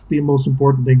think that's the most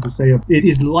important thing to say. It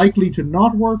is likely to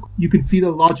not work. You can see the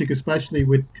logic, especially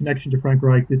with connection to Frank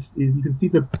Reich. You can see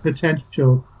the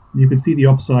potential, you can see the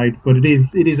upside, but it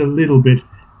is a little bit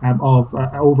of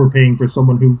overpaying for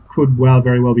someone who could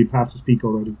very well be past his peak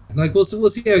already. We'll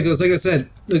see how it goes. Like I said,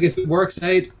 look, if it works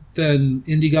out, then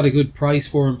Indy got a good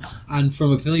price for him, and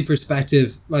from a Philly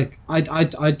perspective,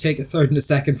 I'd take a third and a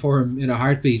second for him in a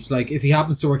heartbeat. If he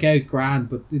happens to work out, grand,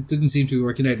 but it didn't seem to be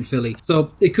working out in Philly, so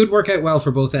it could work out well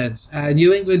for both ends.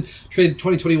 New England traded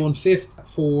 2021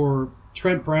 fifth for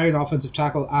Trent Brown, offensive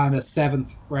tackle, and a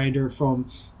 7th rounder from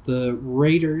the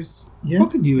Raiders. Yeah.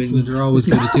 Fucking New England are always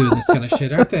good at doing this kind of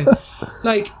shit, aren't they?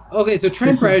 Okay, so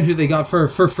Trent Brown, who they got for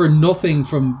nothing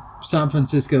from San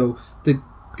Francisco, that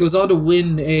goes on to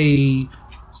win a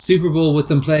Super Bowl with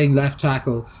them playing left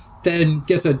tackle, then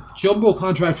gets a jumbo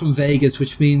contract from Vegas,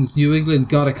 which means New England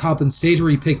got a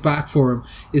compensatory pick back for him,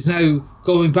 is now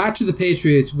going back to the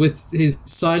Patriots with his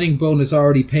signing bonus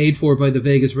already paid for by the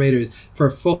Vegas Raiders for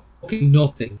fucking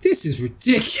nothing. This is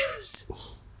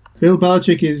ridiculous. Bill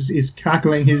Belichick is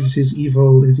cackling his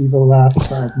evil laugh,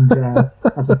 and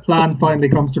as the plan finally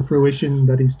comes to fruition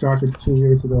that he started 2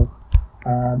 years ago.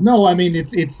 No, I mean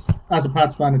it's as a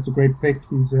Pats fan, it's a great pick.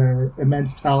 He's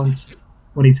immense talent.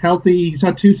 When he's healthy, he's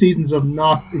had 2 seasons of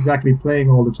not exactly playing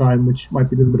all the time, which might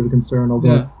be a little bit of a concern.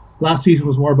 Although last season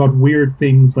was more about weird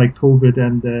things like COVID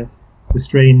and the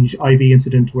strange IV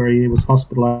incident where he was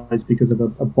hospitalized because of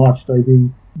a botched IV.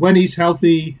 When he's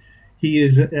healthy, he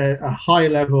is a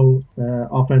high-level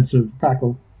offensive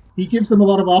tackle. He gives them a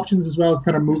lot of options as well,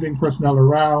 kind of moving personnel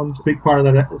around. Big part of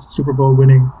that Super Bowl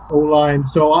winning O-line.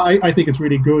 So I think it's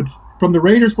really good. From the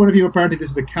Raiders' point of view, apparently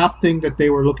this is a cap thing that they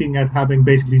were looking at having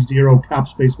basically zero cap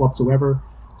space whatsoever.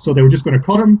 So they were just going to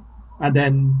cut him. And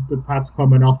then the Pats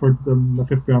come and offered them a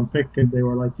 5th-round pick, and they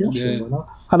were like, yeah, sure, why not?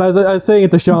 And I was saying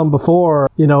it to Sean before,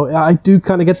 I do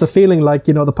kind of get the feeling like,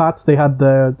 the Pats, they had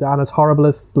the Annus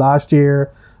Horribilis last year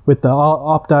with the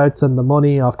opt-outs and the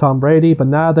money of Tom Brady, but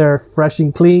now they're fresh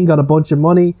and clean, got a bunch of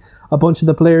money. A bunch of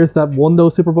the players that won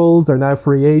those Super Bowls are now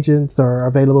free agents or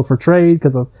available for trade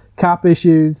because of cap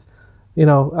issues.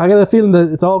 I get a feeling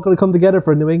that it's all going to come together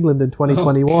for New England in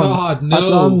 2021. Oh God,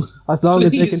 no! As long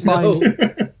as they can no.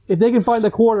 find, if they can find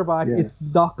a quarterback, it's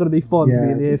not going to be fun to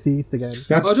be in the AFC East again.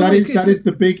 That is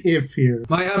the big if here.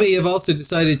 Miami have also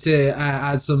decided to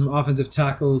add some offensive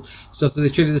tackle stuff. So they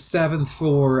traded a 7th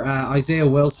for Isaiah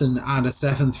Wilson and a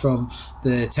 7th from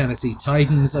the Tennessee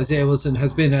Titans. Isaiah Wilson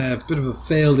has been a bit of a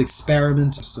failed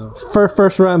experiment. So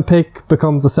first round pick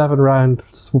becomes a 7th round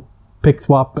pick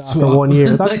swap after 1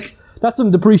 year. That's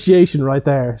some depreciation right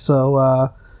there.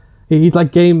 So he's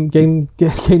like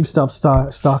GameStop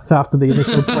stocks after the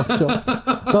initial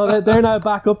push. So they're now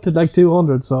back up to like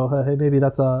 200. So maybe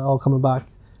that's all coming back.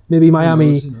 Maybe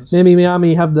Miami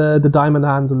have the diamond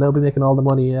hands and they'll be making all the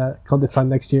money come this time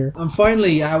next year. And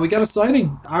finally, we got a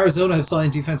signing. Arizona have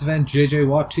signed defensive end JJ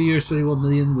Watt, 2 years, $31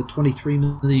 million with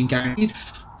 $23 million guaranteed.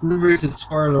 Rumors that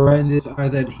swirl around this are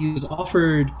that he was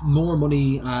offered more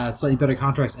money, slightly better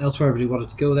contracts elsewhere, but he wanted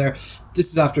to go there.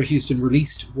 This is after Houston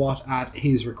released Watt at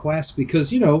his request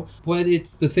because, when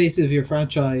it's the face of your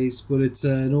franchise, when it's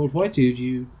an old white dude,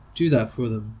 you do that for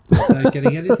them without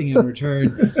getting anything in return,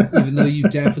 even though you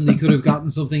definitely could have gotten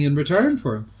something in return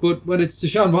for him. But when it's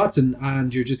Deshaun Watson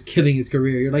and you're just killing his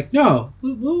career, you're like, no,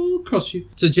 we'll crush you.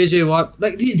 So JJ Watt,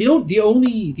 like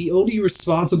the only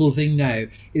responsible thing now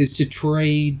is to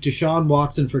trade Deshaun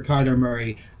Watson for Kyler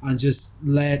Murray and just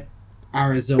let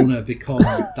Arizona become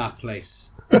that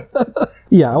place.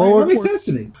 Yeah, well, that makes sense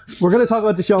to me. We're going to talk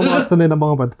about Deshaun Watson in a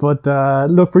moment, but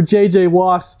look, for JJ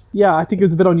Watt, I think it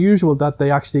was a bit unusual that they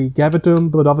actually gave it to him,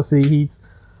 but obviously he's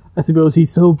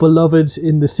so beloved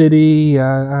in the city,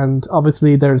 and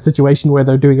obviously they're in a situation where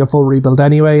they're doing a full rebuild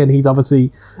anyway, and he's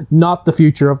obviously not the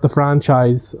future of the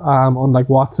franchise, unlike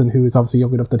Watson, who is obviously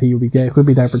young enough that he could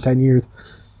be there for 10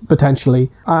 years, potentially.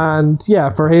 And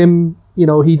for him,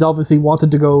 he's obviously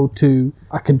wanted to go to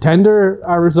a contender.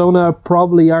 Arizona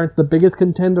probably aren't the biggest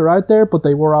contender out there, but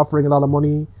they were offering a lot of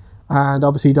money. And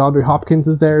obviously DeAndre Hopkins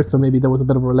is there, so maybe there was a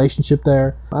bit of a relationship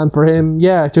there. And for him,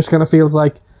 it just kind of feels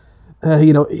like,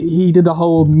 he did the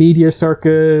whole media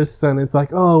circus, and it's like,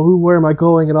 where am I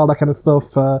going, and all that kind of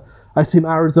stuff. I assume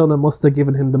Arizona must have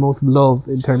given him the most love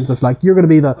in terms of like, you're going to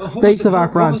be the face of our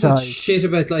franchise. What was that shit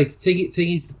about like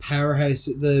Thingy's the powerhouse,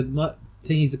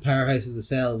 Thingy's the powerhouse of the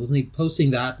cell? Wasn't he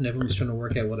posting that and everyone was trying to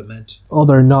work out what it meant?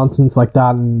 Other nonsense like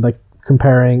that, and like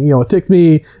comparing, it takes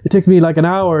me like an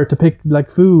hour to pick like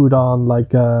food on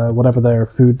like whatever their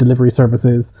food delivery service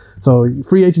is. So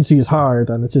free agency is hard,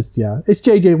 and it's just it's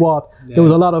JJ Watt. Yeah. There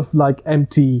was a lot of like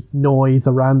empty noise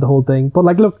around the whole thing. But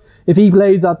like, look, if he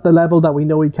plays at the level that we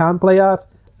know he can play at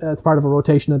as part of a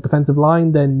rotation at defensive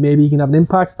line, then maybe he can have an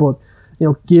impact. But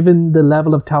given the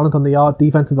level of talent on the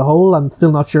defense as a whole, I'm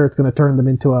still not sure it's going to turn them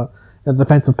into a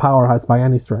defensive powerhouse by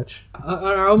any stretch.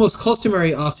 Our almost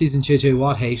customary off-season JJ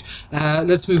Watt hate.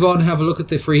 Let's move on and have a look at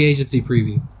the free agency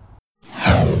preview.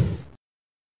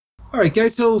 Alright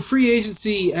guys, so free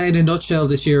agency in a nutshell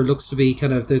this year looks to be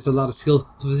there's a lot of skill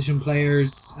position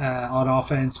players on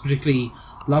offense, particularly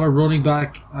a lot of running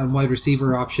back and wide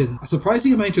receiver option. A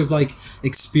surprising amount of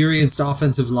experienced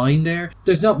offensive line there.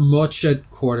 There's not much at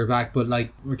quarterback, but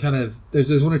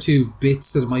there's one or two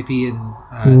bits that might be in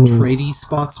tradie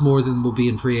spots more than will be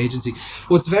in free agency.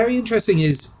 What's very interesting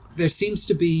is there seems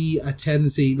to be a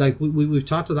tendency, we've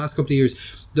talked the last couple of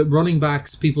years, that running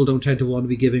backs, people don't tend to want to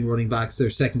be giving running backs their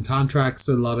second contracts,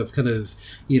 a lot of kind of,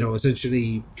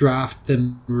 essentially draft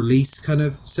then release kind of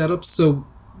setups. So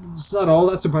it's not all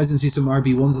that surprising to see some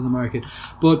RB1s on the market,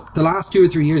 but the last 2 or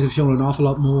 3 years have shown an awful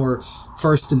lot more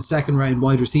first and second round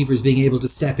wide receivers being able to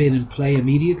step in and play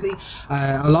immediately.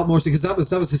 A lot more so, because that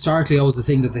was historically always the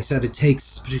thing that they said it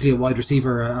takes, particularly a wide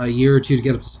receiver, a year or two to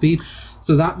get up to speed.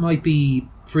 So that might be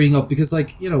freeing up, because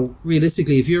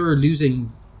realistically, if you're losing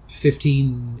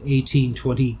 15, 18,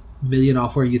 20 million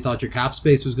off where you thought your cap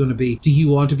space was going to be, do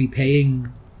you want to be paying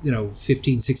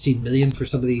 15, 16 million for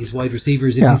some of these wide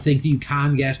receivers if you think that you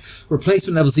can get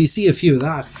replacement levels? So you see a few of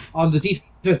that. On the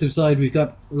defensive side, we've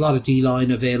got a lot of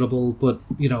D-line available, but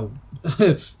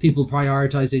people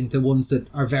prioritizing the ones that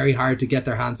are very hard to get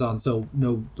their hands on, so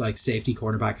no safety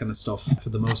cornerback kind of stuff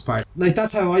for the most part.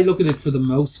 That's how I look at it for the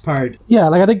most part. Yeah,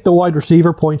 I think the wide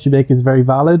receiver point you make is very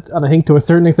valid, and I think to a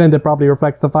certain extent it probably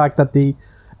reflects the fact that the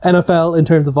NFL in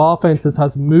terms of offenses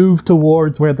has moved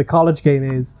towards where the college game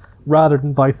is, rather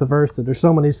than vice versa. There's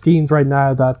so many schemes right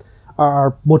now that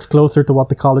are much closer to what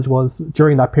the college was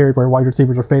during that period where wide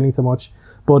receivers were failing so much.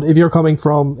 But if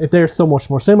they're so much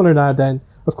more similar now, then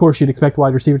of course you'd expect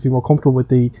wide receivers to be more comfortable with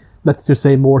the, let's just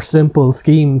say, more simple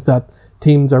schemes that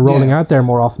teams are rolling out there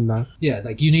more often now. Yeah,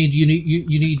 you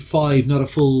need 5, not a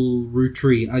full route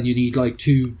tree, and you need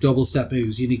 2 double step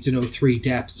moves. You need to know 3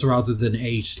 depths rather than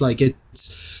 8.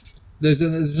 There's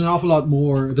an awful lot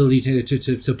more ability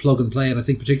to plug and play, and I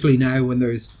think particularly now when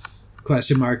there's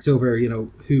question marks over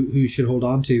who should hold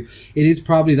on to, it is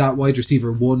probably that wide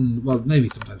receiver 1, well maybe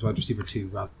sometimes wide receiver 2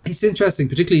 rather. It's interesting,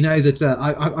 particularly now that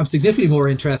I'm significantly more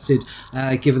interested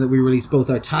given that we released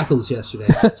both our tackles yesterday,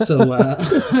 so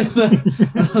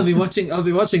I'll be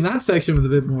watching that section with a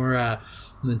bit more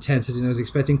intensity than I was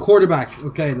expecting. Quarterback,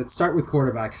 okay, let's start with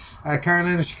quarterback.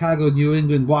 Carolina, Chicago, New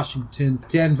England, Washington,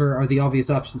 Denver are the obvious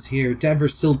options here.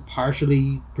 Denver's still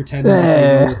partially pretending that they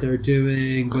know what they're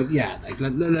doing, but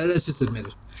let's just admit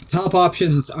it. Top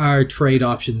options are trade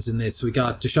options in this. We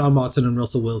got Deshaun Watson and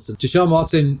Russell Wilson. Deshaun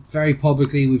Watson, very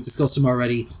publicly, we've discussed him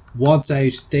already, wants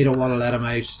out. They don't want to let him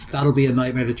out. That'll be a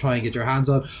nightmare to try and get your hands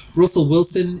on. Russell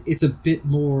Wilson, it's a bit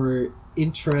more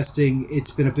interesting.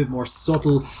 It's been a bit more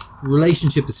subtle.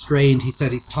 Relationship is strained. He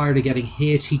said he's tired of getting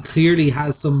hit. He clearly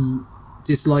has some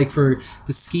dislike for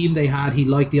the scheme they had. He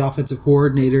liked the offensive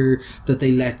coordinator that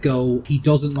they let go. He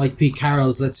doesn't like Pete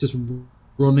Carroll's let's just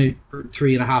run it for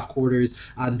 3.5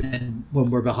 quarters, and then when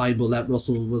we're behind we'll let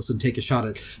Russell Wilson take a shot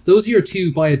at it. Those are your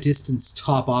 2 by a distance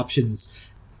top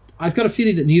options. I've got a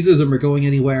feeling that neither of them are going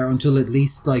anywhere until at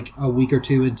least a week or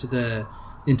 2 into the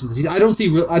season. I don't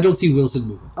see Wilson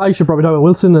moving. I should probably talk about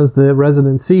Wilson as the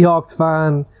resident Seahawks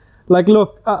fan.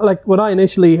 Look, when I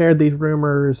initially heard these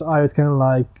rumors, I was kind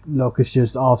of look, it's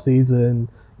just off season,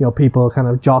 people kind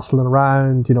of jostling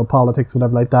around, politics,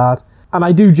 whatever like that. And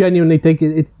I do genuinely think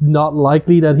it's not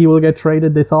likely that he will get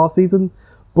traded this off season,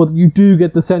 but you do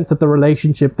get the sense that the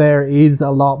relationship there is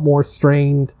a lot more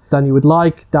strained than you would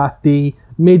like, that the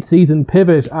mid-season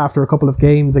pivot after a couple of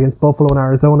games against Buffalo and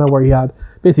Arizona, where he had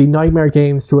basically nightmare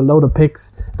games through a load of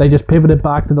picks, they just pivoted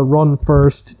back to the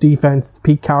run-first defense,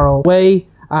 Pete Carroll way,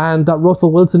 and that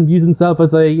Russell Wilson views himself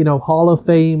as a, Hall of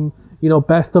Fame,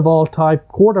 best of all type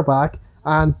quarterback.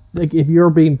 And if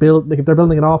you're being built, if they're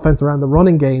building an offense around the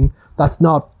running game, that's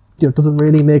not, doesn't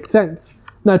really make sense.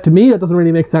 Now, to me, that doesn't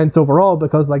really make sense overall,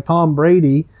 because Tom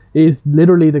Brady is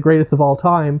literally the greatest of all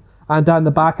time. And down the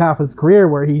back half of his career,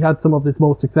 where he had some of his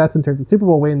most success in terms of Super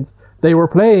Bowl wins, they were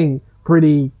playing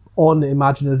pretty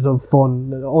unimaginative,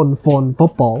 unfun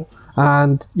football.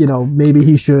 And, maybe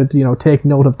he should, take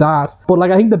note of that. But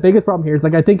I think the biggest problem here is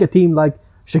I think a team like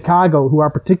Chicago, who are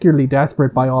particularly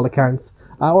desperate by all accounts,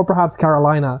 or perhaps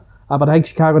Carolina, but I think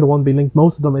Chicago, the one being linked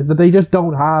most of them, is that they just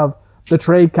don't have the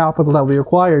trade capital that we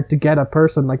required to get a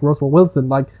person like Russell Wilson.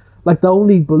 The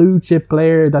only blue chip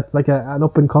player that's an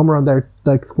up and comer on their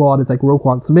squad is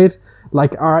Roquan Smith.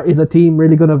 Is a team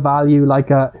really going to value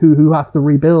who has to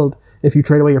rebuild if you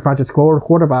trade away your franchise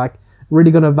quarterback?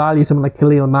 Really going to value someone like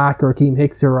Khalil Mack or Akeem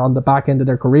Hicks, who are on the back end of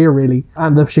their career, really.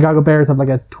 And the Chicago Bears have a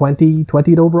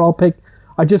 20th overall pick.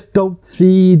 I just don't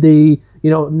see the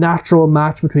natural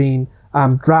match between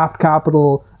draft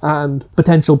capital and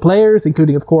potential players,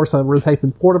 including of course a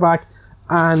replacement quarterback,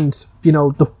 and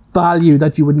the value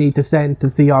that you would need to send to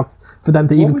Seahawks for them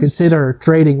to even consider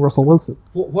trading Russell Wilson.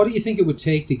 What do you think it would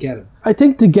take to get him? I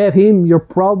think to get him, you're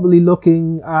probably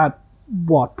looking at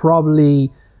probably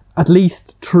at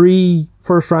least 3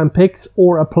 first-round picks,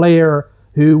 or a player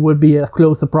who would be a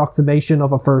close approximation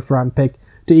of a first-round pick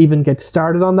to even get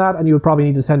started on that, and you would probably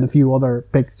need to send a few other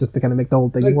picks just to kind of make the whole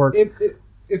thing work.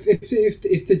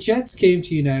 if the Jets came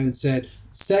to you now and said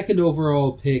second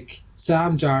overall pick,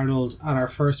 Sam Darnold, and our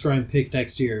first round pick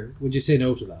next year, would you say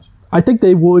no to that? I think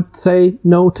they would say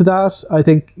no to that. I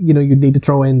think, you'd need to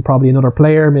throw in probably another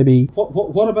player, maybe.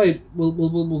 What about,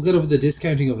 we'll get over the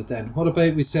discounting of it then. What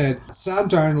about we said Sam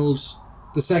Darnold,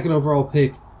 the second overall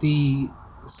pick, the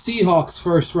Seahawks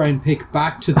first round pick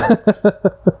back to them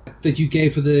that you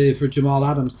gave for Jamal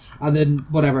Adams, and then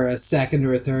whatever, a second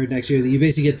or a third next year, that you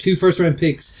basically get 2 first round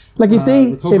picks, like if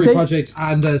they project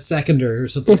and a seconder or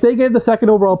something. If they gave the second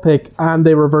overall pick and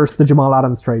they reversed the Jamal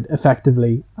Adams trade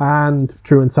effectively and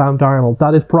threw in Sam Darnold,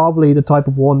 that is probably the type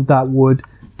of one that would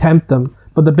tempt them.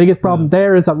 But the biggest problem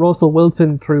there is that Russell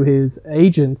Wilson, through his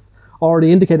agents,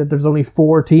 already indicated there's only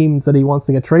 4 teams that he wants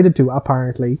to get traded to,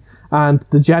 apparently. And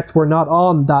the Jets were not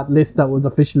on that list that was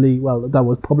that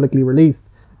was publicly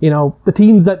released. The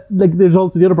teams that, there's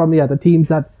also the other problem, the teams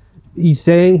that he's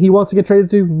saying he wants to get traded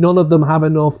to, none of them have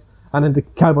enough, and in the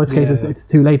Cowboys case, it's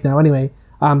too late now anyway.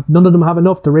 None of them have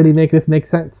enough to really make this make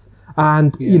sense.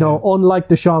 And, unlike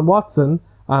Deshaun Watson,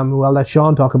 who I'll let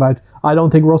Sean talk about, I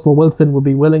don't think Russell Wilson would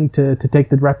be willing to take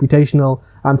the reputational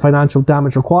and financial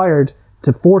damage required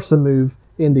to force a move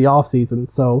in the offseason.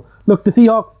 So, look, the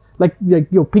Seahawks,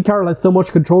 Pete Carroll has so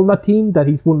much control in that team that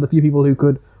he's one of the few people who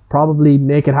could probably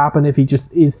make it happen if he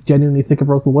just is genuinely sick of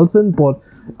Russell Wilson, but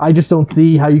I just don't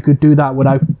see how you could do that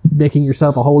without making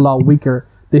yourself a whole lot weaker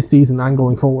this season and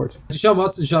going forward. Deshaun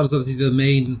Watson shot is obviously the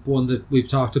main one that we've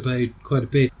talked about quite a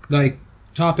bit.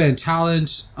 Top-end talent,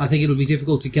 I think it'll be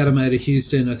difficult to get him out of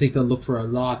Houston. I think they'll look for a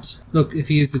lot. Look, if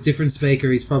he is the difference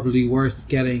maker, he's probably worth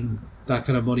getting that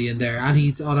kind of money in there, and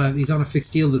he's on a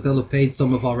fixed deal that they'll have paid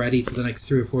some of already for the next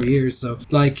 3 or 4 years. So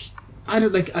my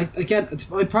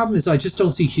problem is I just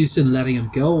don't see Houston letting him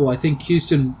go. I think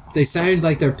Houston, they sound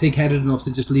like they're pig-headed enough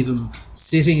to just leave him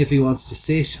sitting if he wants to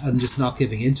sit and just not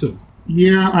giving into him.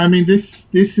 Yeah, I mean, this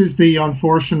is the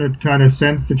unfortunate kind of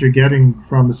sense that you're getting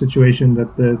from the situation,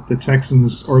 that the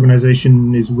Texans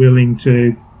organization is willing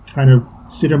to kind of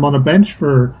sit him on a bench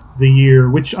for the year,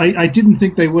 which I didn't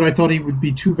think they would. I thought he would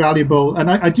be too valuable. And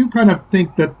I do kind of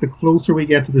think that the closer we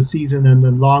get to the season and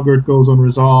the longer it goes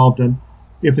unresolved, and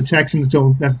if the Texans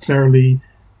don't necessarily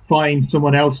find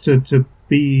someone else to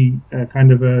be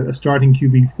kind of a starting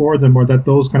QB for them, or that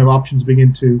those kind of options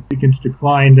begin to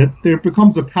decline, that there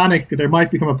becomes a panic. There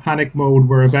might become a panic mode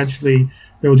where eventually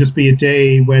there will just be a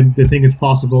day when the thing is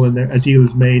possible and a deal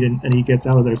is made and he gets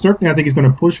out of there. Certainly, I think he's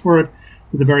going to push for it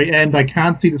to the very end. I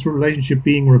can't see this relationship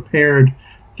being repaired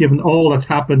given all that's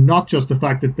happened, not just the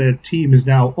fact that the team is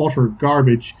now utter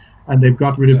garbage and they've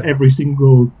got rid of every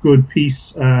single good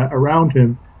piece around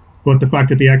him, but the fact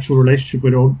that the actual relationship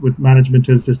with management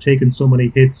has taken so many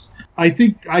hits. I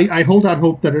think I hold out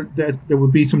hope that there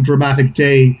will be some dramatic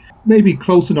day, maybe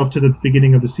close enough to the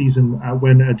beginning of the season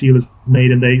when a deal is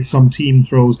made and some team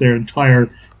throws their entire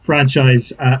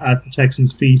franchise at the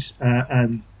Texans' feet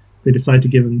and they decide to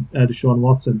give him Deshaun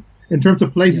Watson. In terms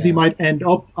of places he might end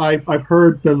up, I've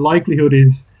heard the likelihood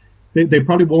is they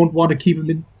probably won't want to keep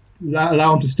him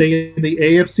allow him to stay in the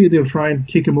AFC. They'll try and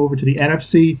kick him over to the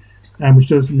NFC, which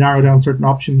does narrow down certain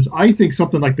options. I think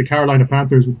something like the Carolina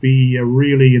Panthers would be a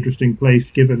really interesting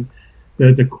place, given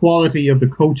the quality of the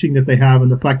coaching that they have and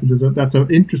the fact that that's an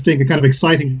interesting and kind of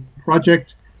exciting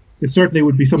project. It certainly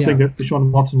would be something that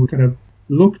Deshaun Watson would kind of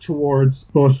look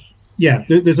towards. But yeah,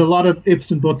 there's a lot of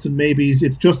ifs and buts and maybes.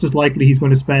 It's just as likely he's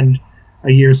going to spend a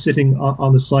year sitting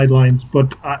on the sidelines.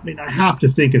 But I mean, I have to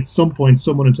think at some point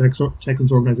someone in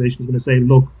Texans organization is going to say,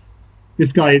 look,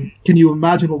 this guy, can you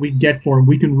imagine what we get for him?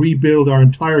 We can rebuild our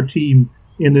entire team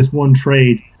in this one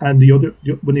trade. And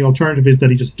when the alternative is that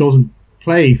he just doesn't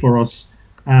play for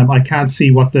us, I can't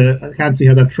see how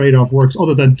that trade-off works,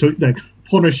 other than to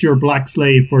punish your black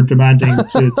slave for demanding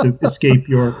to escape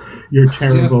your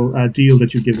terrible deal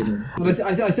that you've given him. But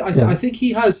I think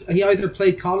he either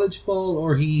played college ball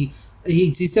or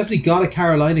he's definitely got a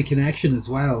Carolina connection as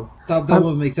well. That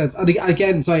would make sense. And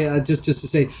again, sorry, just to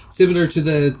say, similar to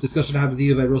the discussion I had with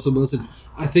you about Russell Wilson,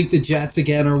 I think the Jets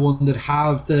again are one that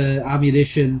have the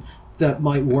ammunition that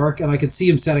might work, and I could see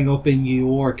him setting up in New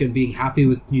York and being happy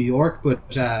with New York. But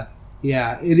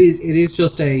it is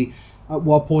just at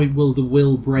what point will the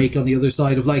will break on the other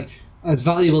side of, like, as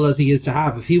valuable as he is to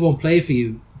have, if he won't play for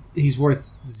you, he's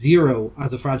worth zero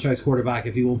as a franchise quarterback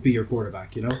if he won't be your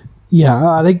quarterback, you know? Yeah,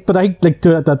 I think, but at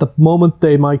the moment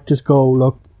they might just go,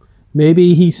 look,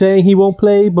 maybe he's saying he won't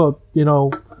play, but we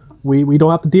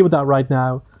don't have to deal with that right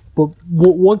now. But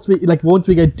once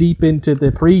we get deep into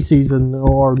the preseason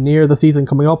or near the season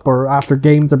coming up, or after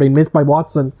games are being missed by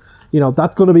Watson,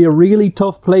 that's going to be a really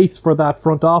tough place for that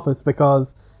front office,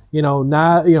 because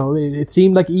Now, it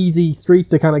seemed like easy street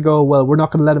to kind of go, well, we're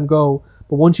not going to let him go.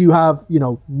 But once you have,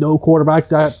 no quarterback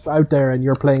out there and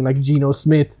you're playing like Geno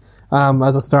Smith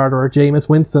as a starter, or Jameis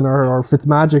Winston or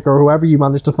Fitzmagic or whoever you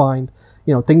manage to find,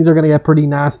 things are going to get pretty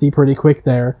nasty pretty quick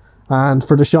there. And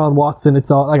for Deshaun Watson,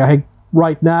 it's all like, I think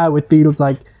right now it feels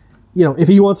like, if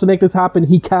he wants to make this happen,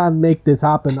 he can make this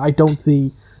happen. I don't see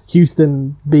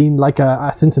Houston being like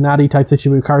a Cincinnati type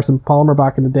situation with Carson Palmer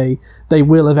back in the day. They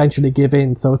will eventually give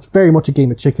in. So it's very much a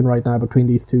game of chicken right now between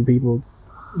these two people.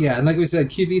 Yeah, and like we said,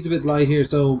 QB's a bit light here.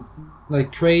 So,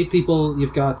 like, trade people,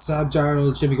 you've got Sam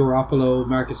Darnold, Jimmy Garoppolo,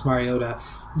 Marcus Mariota.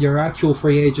 Your actual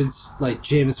free agents, like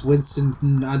Jameis Winston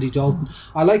and Andy Dalton.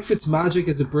 I like Fitzmagic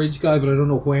as a bridge guy, but I don't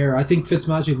know where. I think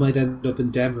Fitzmagic might end up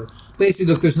in Denver.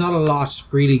 Basically, look, there's not a lot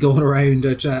really going around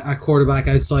at quarterback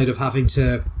outside of having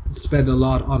to spend a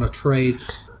lot on a trade.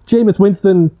 Jameis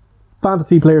Winston,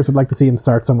 fantasy players would like to see him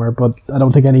start somewhere, but I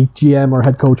don't think any GM or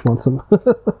head coach wants him.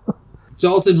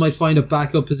 Dalton might find a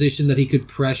backup position that he could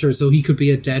pressure, so he could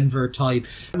be a Denver type.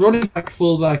 Running back,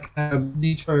 fullback,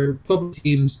 these for a couple of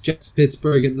teams, Jets,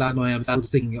 Pittsburgh, Atlanta, Miami. I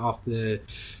was thinking off the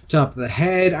top of the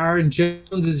head. Aaron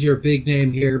Jones is your big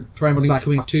name here. Prime running back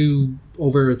coming off 2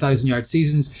 over 1,000-yard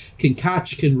seasons, can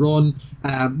catch, can run,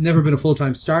 never been a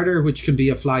full-time starter, which can be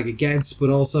a flag against, but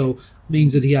also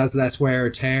means that he has less wear or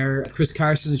tear. Chris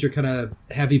Carson is your kind of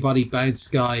heavy body bounce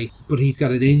guy, but he's got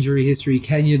an injury history.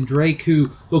 Kenyon Drake, who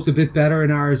looked a bit better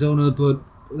in Arizona, but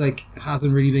like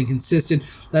hasn't really been consistent.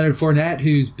 Leonard Fournette,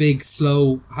 who's big,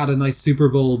 slow, had a nice Super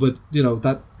Bowl, but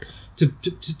that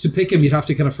to pick him, you'd have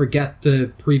to kind of forget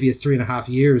the previous 3.5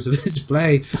 years of his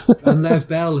play. And Lev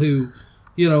Bell, who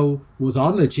was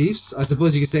on the Chiefs. I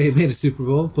suppose you could say he made a Super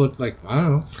Bowl, but like, I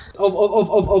don't know.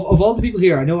 Of all the people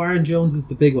here, I know Aaron Jones is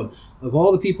the big one. Of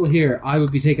all the people here, I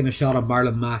would be taking a shot on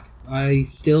Marlon Mack. I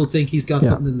still think he's got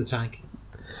something in the tank.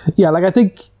 Yeah, like I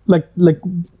think, like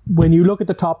when you look at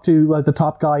the top two, the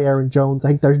top guy, Aaron Jones, I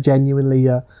think there's genuinely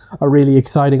a really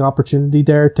exciting opportunity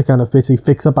there to kind of basically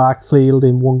fix a backfield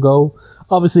in one go.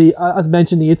 Obviously, as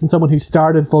mentioned, he isn't someone who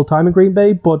started full time in Green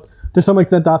Bay, but to some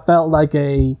extent that felt like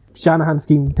a Shanahan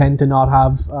scheme tend to not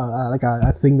have like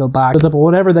a single back. But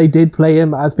whenever they did play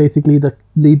him as basically the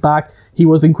lead back, he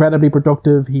was incredibly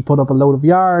productive. He put up a load of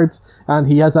yards, and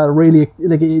he has a really,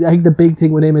 like, I think the big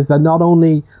thing with him is that not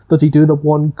only does he do the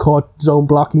one cut zone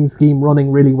blocking scheme running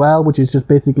really well, which is just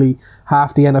basically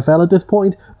half the NFL at this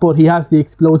point, but he has the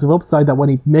explosive upside that when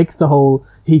he makes the hole,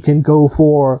 he can go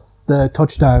for the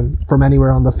touchdown from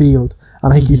anywhere on the field.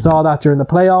 And I think you saw that during the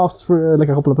playoffs for like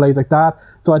a couple of plays like that.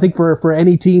 So I think for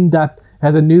any team that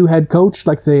has a new head coach,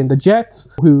 like say in the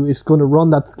Jets, who is going to run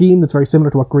that scheme that's very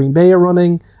similar to what Green Bay are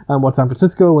running and what San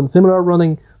Francisco and similar are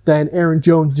running, then Aaron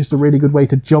Jones is just a really good way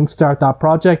to jumpstart that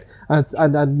project and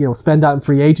spend that in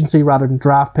free agency rather than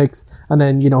draft picks, and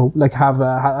then like have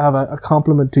a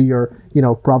complement to your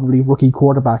probably rookie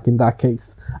quarterback in that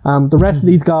case. The rest of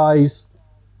these guys,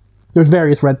 there's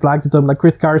various red flags with them. Like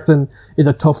Chris Carson is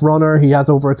a tough runner. He has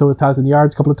over 1,000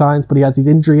 yards a couple of times, but he has these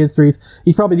injury histories.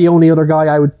 He's probably the only other guy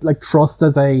I would like trust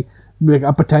as a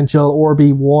potential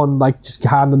RB1, like just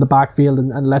hand in the backfield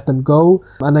and let them go.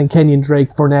 And then Kenyon Drake,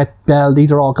 Fournette, Bell,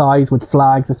 these are all guys with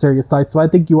flags of serious types. So I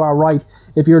think you are right.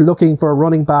 If you're looking for a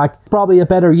running back, probably a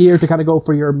better year to kind of go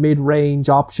for your mid-range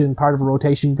option, part of a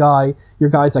rotation guy. Your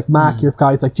guys like Mack, your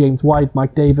guys like James White,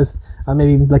 Mike Davis, and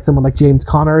maybe even like someone like James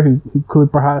Conner who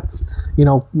could perhaps,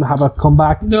 have a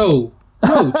comeback. No,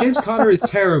 James Conner is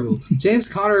terrible.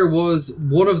 James Conner was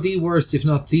one of the worst, if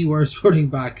not the worst,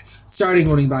 starting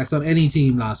running backs on any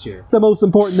team last year. The most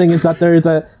important thing is that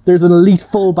there's an elite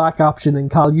fullback option in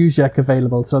Kyle Juszczyk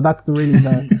available, so that's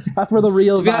that's where the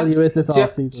real value is this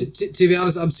offseason. To be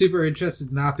honest, I'm super interested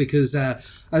in that because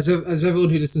as everyone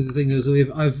who listens to the thing knows,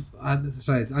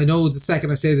 I know the second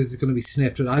I say this is going to be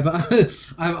snipped, but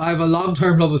I've a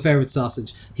long-term love affair with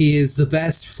Sausage. He is the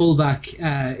best fullback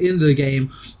in the game,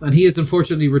 and he is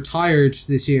unfortunately retired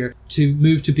this year to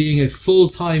move to being a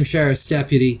full-time sheriff's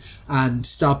deputy and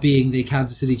stop being the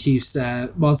Kansas City Chiefs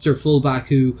monster fullback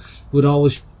who would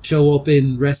always show up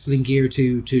in wrestling gear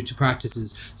to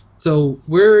practices. So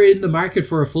we're in the market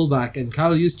for a fullback, and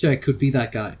Kyle Juszczyk could be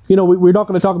that guy. We're not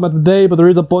going to talk about them today, but there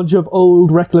is a bunch of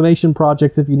old reclamation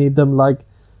projects if you need them, like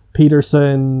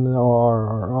Peterson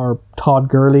or Todd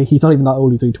Gurley. He's not even that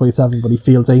old, he's only 27, but he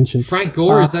feels ancient. Frank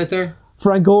Gore is out there.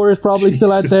 Frank Gore is probably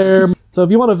still out there. So if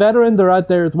you want a veteran, they're out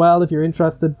there as well if you're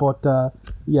interested. But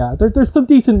there's some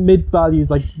decent mid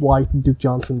values like White and Duke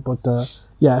Johnson. But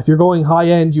if you're going high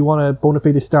end, you want a bona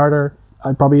fide starter,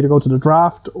 I'd probably either go to the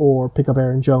draft or pick up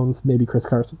Aaron Jones, maybe Chris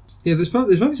Carson. Yeah, there's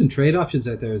probably some trade options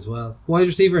out there as well. Wide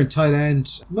receiver and tight end,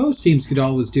 most teams could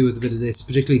always do with a bit of this,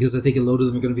 particularly because I think a load of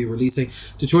them are going to be releasing.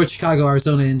 Detroit, Chicago,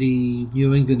 Arizona, Indy,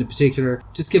 New England in particular.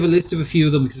 Just give a list of a few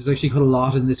of them because there's actually quite a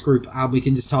lot in this group and we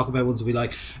can just talk about ones that we like.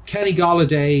 Kenny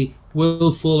Golladay,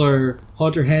 Will Fuller,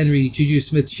 Hunter Henry, Juju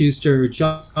Smith-Schuster,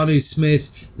 Jonnu Smith,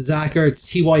 Zach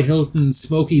Ertz, T.Y. Hilton,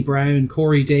 Smokey Brown,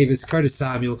 Corey Davis, Curtis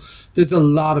Samuel. There's a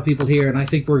lot of people here and I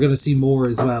think we're going to see more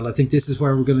as well. I think this is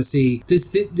where we're going to see,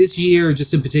 this year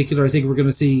just in particular, I think we're going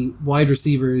to see wide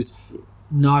receivers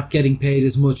not getting paid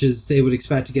as much as they would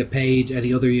expect to get paid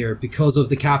any other year because of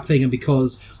the cap thing and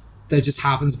because there just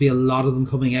happens to be a lot of them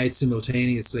coming out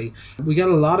simultaneously. We got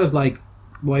a lot of like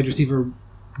wide receiver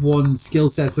one skill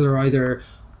sets that are either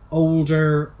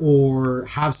older or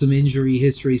have some injury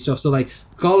history stuff. So like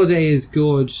Golladay is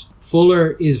good.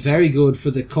 Fuller is very good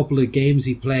for the couple of games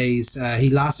he plays.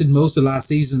 He lasted most of last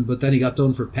season, but then he got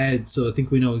done for PED, so I think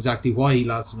we know exactly why he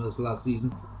lasted most of last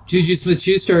season. Juju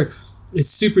Smith-Schuster is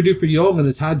super duper young and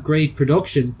has had great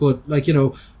production, but like, you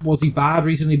know, was he bad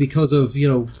recently because of, you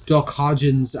know, Duck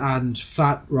Hodgins and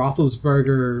Fat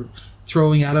Roethlisberger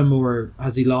throwing at him, or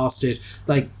has he lost it?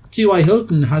 Like, T.Y.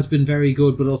 Hilton has been very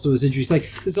good, but also his injuries. Like,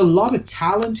 there's a lot of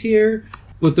talent here,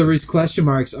 but there is question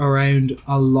marks around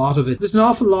a lot of it. There's an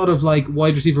awful lot of like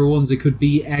wide receiver ones that could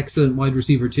be excellent wide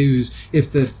receiver twos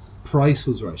if the price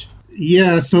was right.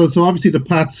 Yeah, so obviously the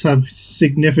Pats have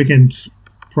significant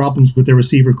problems with their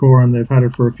receiver core, and they've had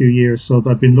it for a few years. So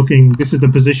I've been looking. This is the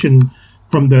position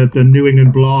from the New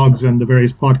England blogs and the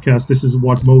various podcasts. This is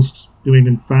what most New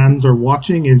England fans are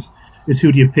watching: is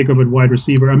who do you pick up at wide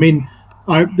receiver? I mean,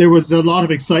 there was a lot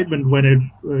of excitement when it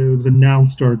was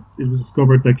announced or it was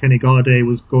discovered that Kenny Golladay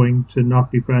was going to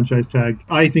not be franchise tagged.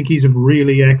 I think he's a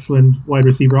really excellent wide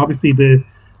receiver. Obviously, the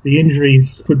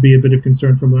injuries could be a bit of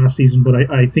concern from last season, but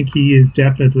I think he is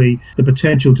definitely the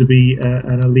potential to be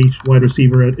an elite wide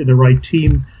receiver in the right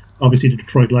team. Obviously, the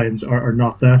Detroit Lions are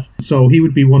not that. So he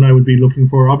would be one I would be looking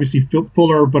for. Obviously,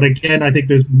 Fuller, but again, I think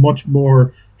there's much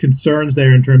more concerns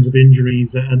there in terms of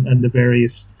injuries and the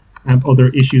various other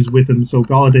issues with him. So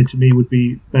Golladay to me would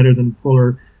be better than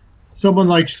Fuller. Someone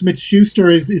like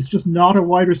Smith-Schuster is just not a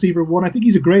wide receiver one. I think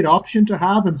he's a great option to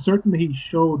have, and certainly he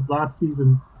showed last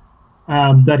season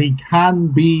that he can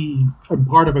be a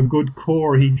part of a good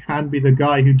core. He can be the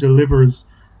guy who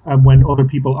delivers when other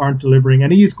people aren't delivering.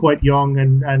 And he is quite young,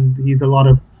 and he's a lot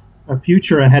of a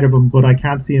future ahead of him, but I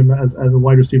can't see him as a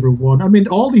wide receiver one. I mean,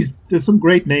 there's some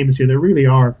great names here. There really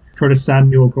are. Curtis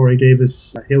Samuel, Corey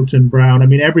Davis, Hilton, Brown. I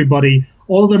mean, everybody,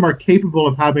 all of them are capable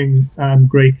of having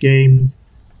great games,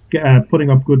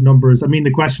 putting up good numbers. I mean,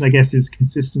 the question, I guess, is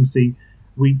consistency.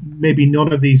 Maybe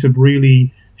none of these have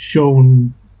really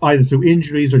shown, either through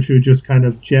injuries or through just kind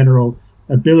of general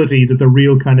ability, that the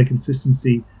real kind of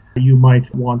consistency you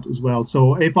might want as well.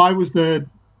 So if I was the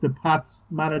Pats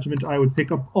management, I would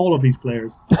pick up all of these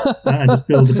players and just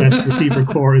build the best receiver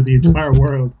core in the entire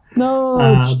world.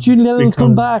 No, Julian Edelman's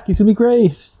come back. He's gonna be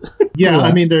great. Yeah,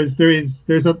 I mean, there's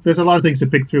a lot of things to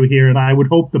pick through here, and I would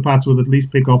hope the Pats will at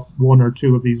least pick up one or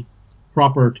two of these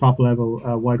proper top level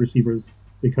wide receivers,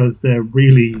 because there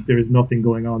is nothing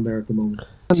going on there at the moment.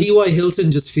 T.Y.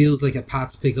 Hilton just feels like a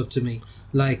Pats pickup to me.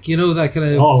 Like, you know, that kind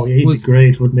of... Oh, yeah, he'd be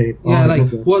great, wouldn't he? Yeah,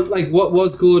 what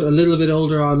was good, a little bit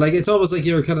older on. Like, it's almost like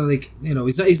you're kind of like, you know,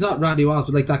 he's not Randy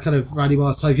Moss, but like that kind of Randy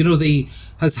Moss type. You know,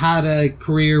 has had a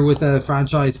career with a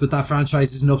franchise, but that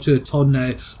franchise isn't up to a ton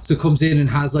now. So comes in and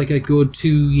has like a good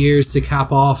 2 years to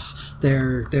cap off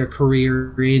their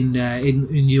career in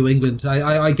New England.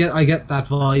 I get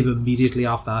that vibe immediately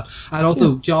off that. And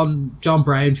also, John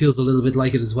Brown feels a little bit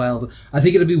like it as well. But I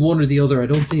think it'll be one or the other. I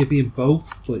don't see it being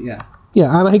both, but yeah.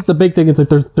 Yeah, and I think the big thing is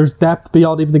that there's depth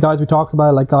beyond even the guys we talked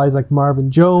about, like guys like Marvin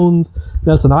Jones,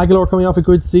 Nelson Aguilar coming off a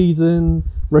good season,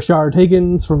 Rashard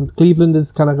Higgins from Cleveland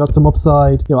has kind of got some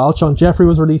upside. You know, Alshon Jeffrey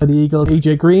was released by the Eagles.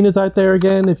 AJ Green is out there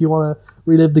again if you want to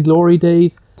relive the glory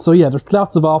days. So yeah, there's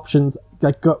lots of options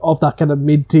like of that kind of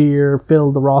mid-tier,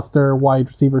 fill the roster, wide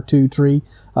receiver 2, 3.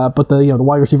 But the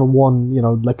wide receiver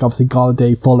 1, like obviously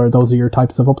Golladay, Fuller, those are your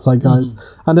types of upside guys.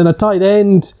 Mm-hmm. And then a tight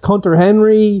end, Hunter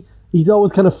Henry. He's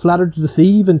always kind of flattered to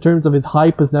deceive in terms of his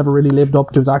hype, has never really lived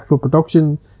up to his actual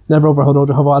production, never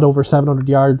had over 700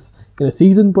 yards in a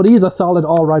season, but he is a solid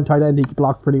all-round tight end. He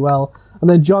blocks pretty well. And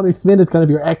then Jonnu Smith is kind of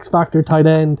your X-factor tight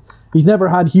end. He's never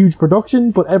had huge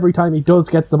production, but every time he does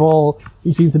get the ball,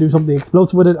 he seems to do something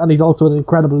explosive with it, and he's also an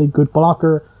incredibly good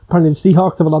blocker. Apparently the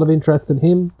Seahawks have a lot of interest in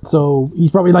him, so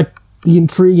he's probably like the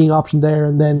intriguing option there.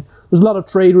 And then there's a lot of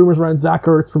trade rumors around Zach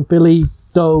Ertz from Philly,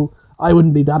 though I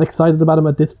wouldn't be that excited about him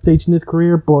at this stage in his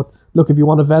career. But look, if you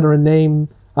want a veteran name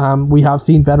We have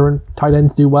seen veteran tight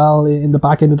ends do well in the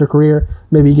back end of their career.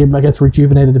 Maybe he gets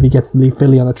rejuvenated if he gets to leave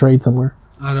Philly on a trade somewhere.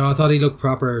 I know, I thought he looked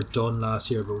proper done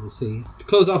last year, but we'll see. To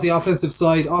close off the offensive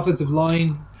side, offensive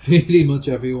line, pretty much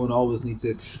everyone always needs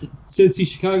this. Cincy,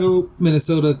 Chicago,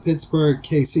 Minnesota, Pittsburgh,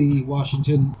 KC,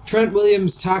 Washington. Trent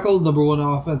Williams, tackle, number one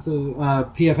offensive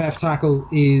PFF tackle,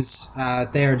 is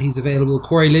there and he's available.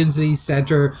 Corey Lindsey,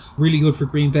 center, really good for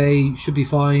Green Bay, should be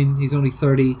fine. He's only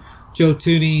 30. Joe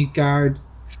Thuney, guard,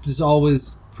 there's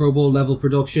always Pro Bowl level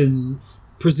production.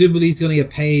 Presumably he's going to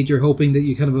get paid. You're hoping that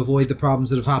you kind of avoid the problems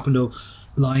that have happened to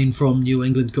line from New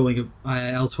England going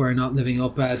elsewhere, not living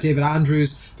up. David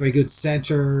Andrews, very good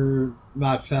center.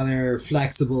 Matt Fenner,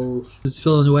 flexible. There's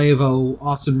Villanueva,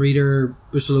 Austin Reeder,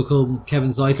 Bushel O'Combe,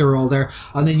 Kevin Zeitler are all there.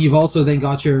 And then you've also then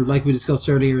got your, like we discussed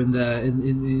earlier in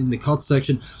the cut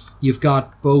section, you've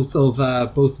got both of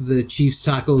the Chiefs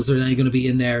tackles are then going to be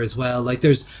in there as well. Like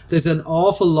there's an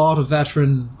awful lot of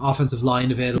veteran offensive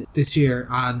line available this year,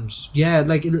 and yeah,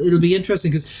 like it'll be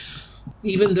interesting because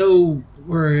even though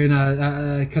we're in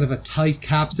a kind of a tight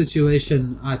cap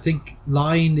situation, I think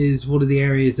line is one of the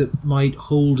areas that might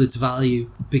hold its value,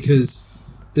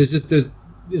 because there's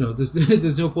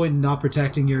no point in not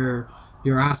protecting your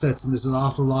assets, and there's an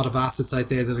awful lot of assets out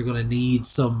there that are going to need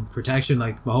some protection.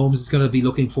 Like Mahomes is going to be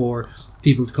looking for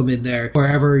people to come in there.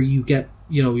 Wherever you get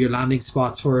your landing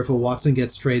spots for, if a Watson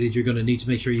gets traded, you're going to need to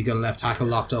make sure you got a left tackle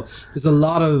locked up. There's a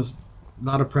lot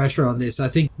of pressure on this. I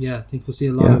think we'll see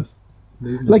a lot of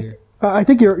movement here. I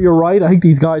think you're right. I think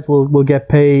these guys will get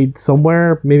paid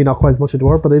somewhere, maybe not quite as much as they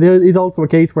were, but it is also a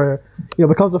case where,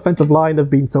 because offensive line have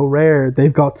been so rare,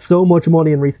 they've got so much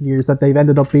money in recent years that they've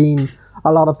ended up being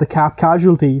a lot of the cap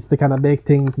casualties to kind of make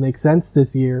things make sense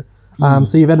this year.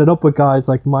 So you've ended up with guys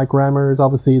like Mike Remmers,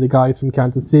 obviously the guys from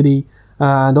Kansas City,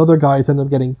 and other guys ended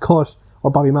up getting cut, or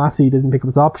Bobby Massey didn't pick up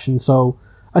his option. So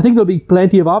I think there'll be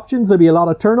plenty of options. There'll be a lot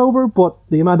of turnover, but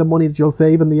the amount of money that you'll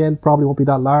save in the end probably won't be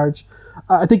that large.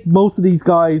 I think most of these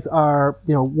guys are,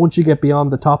 once you get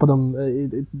beyond the top of them,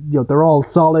 they're all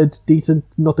solid, decent,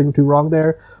 nothing too wrong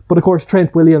there. But of course,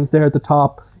 Trent Williams there at the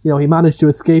top, he managed to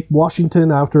escape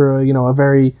Washington after, a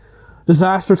very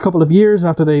disastrous couple of years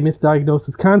after they misdiagnosed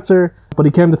his cancer. But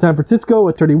he came to San Francisco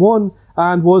at 31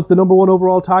 and was the number one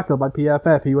overall tackle by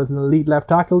PFF. He was an elite left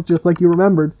tackle, just like you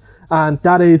remembered. And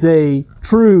that is a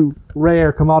true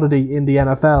rare commodity in the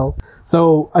NFL.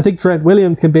 So I think Trent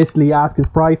Williams can basically ask his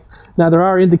price. Now, there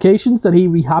are indications that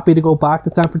he'd be happy to go back to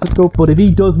San Francisco, but if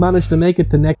he does manage to make it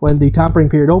to next when the tampering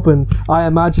period open, I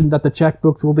imagine that the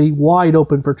checkbooks will be wide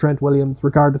open for Trent Williams,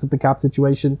 regardless of the cap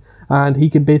situation, and he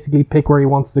can basically pick where he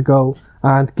wants to go.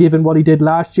 And given what he did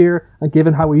last year, and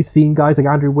given how we've seen guys like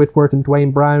Andrew Whitworth and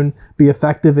Dwayne Brown be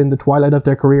effective in the twilight of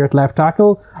their career at left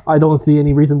tackle, I don't see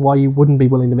any reason why you wouldn't be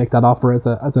willing to make that offer as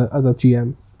a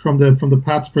GM. From the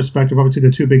Pats' perspective, obviously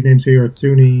the two big names here are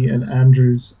Thuney and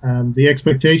Andrews. The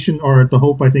expectation, or the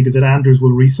hope, I think, is that Andrews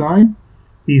will re-sign.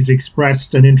 He's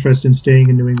expressed an interest in staying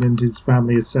in New England. His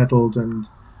family is settled, and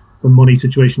the money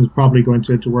situation is probably going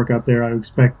to work out there. I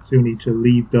expect Thuney to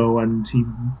leave, though, and he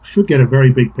should get a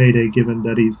very big payday given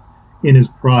that he's in his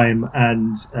prime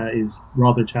and is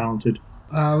rather talented.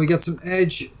 We got some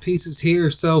edge pieces here.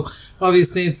 So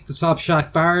obviously it's the top,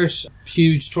 Shaq Barrett,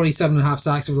 huge 27.5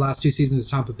 sacks over the last 2 seasons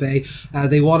with Tampa Bay.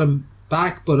 They want him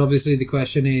back, but obviously the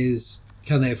question is,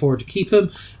 can they afford to keep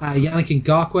him? Yannick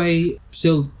Ngakoue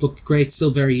still looked great,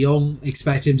 still very young.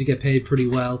 Expect him to get paid pretty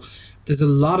well. There's a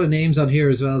lot of names on here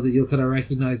as well that you'll kind of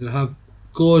recognize that have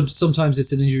good, sometimes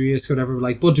it's an injury risk or whatever,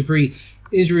 like Bud Dupree,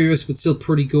 injury risk but still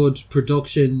pretty good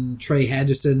production. Trey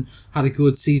Henderson had a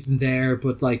good season there,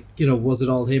 but was it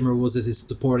all him or was it his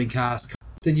supporting cast?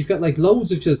 Then you've got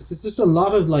loads of there's just a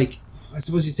lot of I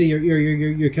suppose you say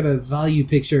your kind of value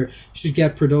picture should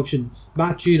get production.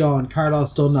 Matt Judon,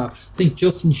 Carlos Dunlap. I think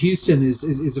Justin Houston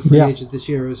is a free agent this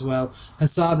year as well.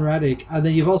 Hassan Reddick, and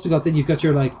then you've got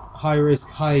your high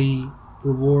risk, high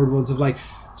reward ones of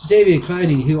Jadeveon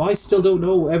Clowney, who I still don't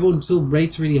know. Everyone still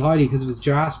rates really highly because of his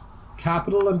draft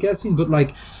capital, I'm guessing, but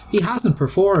he hasn't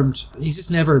performed. He's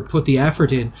just never put the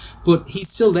effort in, but he's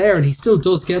still there and he still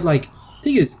does get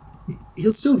thing is,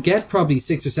 he'll still get probably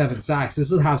 6 or 7 sacks. He'll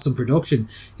still have some production.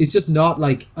 It's just not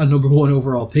a number one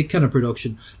overall pick kind of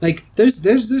production.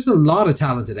 There's a lot of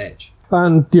talented edge.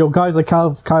 And guys like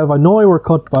Kyle Van Noy were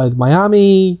cut by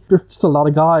Miami. There's just a lot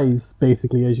of guys,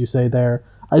 basically, as you say there.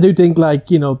 I do think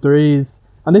there is,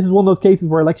 and this is one of those cases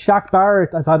where Shaq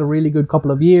Barrett has had a really good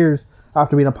couple of years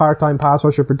after being a part-time pass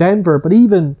rusher for Denver, but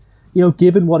even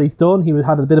given what he's done, he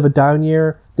had a bit of a down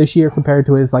year this year compared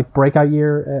to his like breakout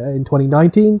year in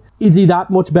 2019. Is he that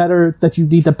much better that you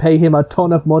need to pay him a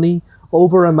ton of money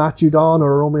over a Matt Judon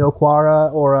or a Romeo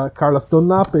Quara or a Carlos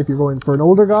Dunlap if you're going for an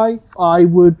older guy? I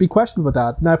would be questionable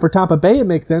about that. Now, for Tampa Bay, it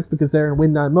makes sense because they're in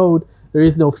win-now mode. There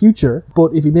is no future.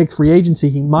 But if he makes free agency,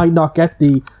 he might not get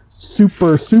the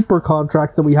super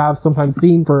contracts that we have sometimes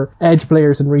seen for edge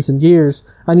players in recent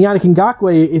years. And Yannick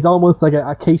Ngakoue is almost like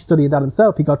a case study in that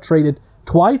himself. He got traded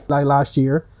twice last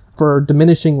year for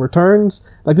diminishing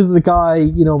returns. Like, this is a guy,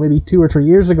 maybe 2 or 3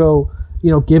 years ago,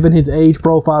 given his age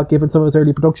profile, given some of his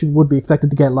early production, would be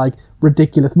expected to get like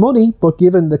ridiculous money. But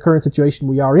given the current situation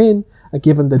we are in, and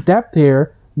given the depth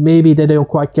here, maybe they don't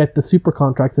quite get the super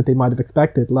contracts that they might have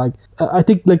expected. Like, I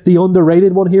think like the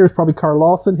underrated one here is probably Carl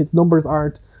Lawson. His numbers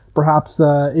aren't perhaps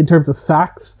in terms of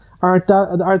sacks aren't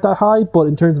that high, but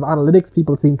in terms of analytics,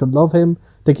 people seem to love him.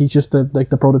 I think he's just the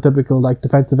prototypical like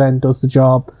defensive end, does the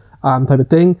job type of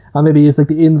thing. And maybe he's like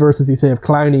the inverse, as you say, of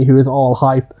Clowney, who is all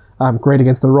hype, great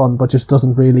against the run, but just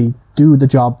doesn't really do the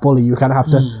job fully. You kind of have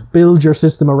to build your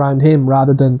system around him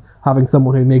rather than having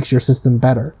someone who makes your system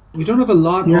better. We don't have a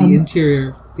lot on the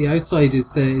interior. The outside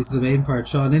is the main part.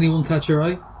 Sean, anyone catch your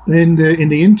eye? In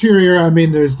the interior, I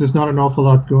mean, there's not an awful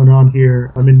lot going on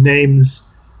here. I mean, names,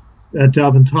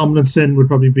 Dalvin Tomlinson would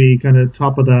probably be kind of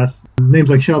top of that.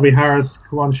 Names like Shelby Harris,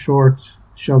 Kawan Short,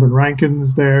 Sheldon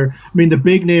Rankins there. I mean, the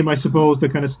big name, I suppose,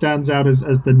 that kind of stands out as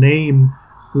the name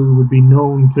who would be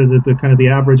known to the kind of the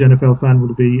average NFL fan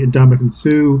would be Ndamukong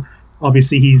Suh.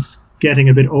 Obviously, he's getting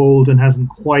a bit old and hasn't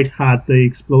quite had the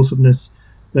explosiveness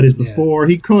that is before.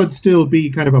 He could still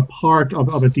be kind of a part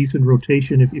of a decent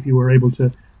rotation if you were able to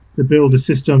build a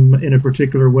system in a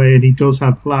particular way, and he does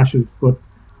have flashes, but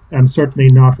certainly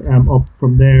not up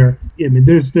from there. I mean,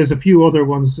 there's a few other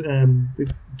ones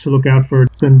to look out for,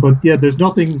 but yeah, there's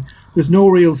no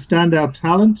real standout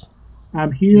talent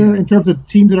here in terms of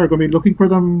teams that are going to be looking for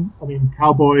them. I mean,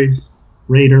 Cowboys,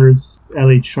 Raiders,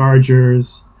 LA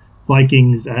Chargers,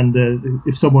 Vikings, and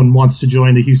if someone wants to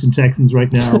join the Houston Texans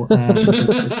right now, I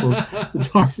suppose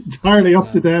it's entirely up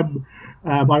to them.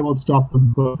 I won't stop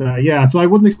them, but so I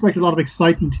wouldn't expect a lot of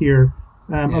excitement here.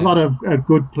 A lot of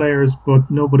good players, but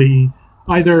nobody,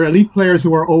 either elite players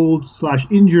who are old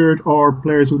 / injured, or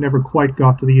players who never quite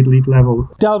got to the elite level.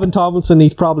 Dalvin Tomlinson,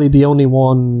 he's probably the only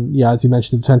one, as you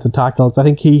mentioned, defensive tackles. I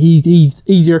think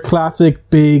he's your classic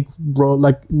big,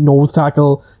 like nose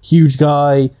tackle, huge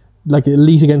guy, like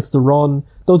elite against the run.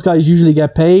 Those guys usually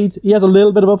get paid. He has a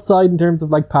little bit of upside in terms of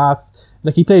like pass.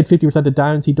 Like, he played 50% of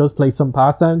downs. He does play some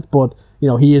pass downs, but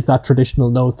he is that traditional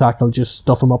nose tackle, just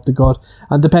stuff him up the gut.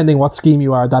 And depending what scheme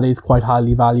you are, that is quite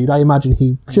highly valued. I imagine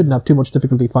he shouldn't have too much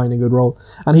difficulty finding a good role.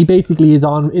 And he basically is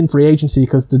in free agency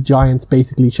because the Giants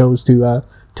basically chose to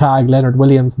tag Leonard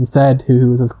Williams instead,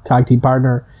 who was his tag team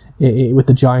partner with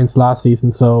the Giants last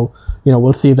season. So,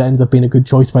 we'll see if that ends up being a good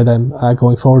choice by them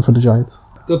going forward for the Giants.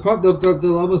 They'll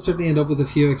almost certainly end up with a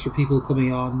few extra people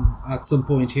coming on at some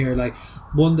point here. Like,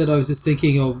 one that I was just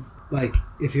thinking of, like,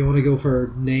 if you want to go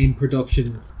for name production,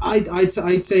 I'd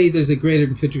say there's a greater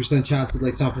than 50% chance that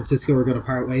like San Francisco are going to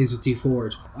part ways with Dee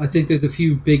Ford. I think there's a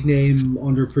few big name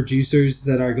under producers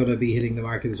that are going to be hitting the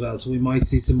market as well, so we might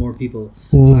see some more people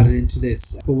added into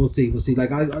this, but we'll see.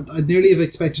 Like, I'd nearly have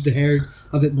expected to hear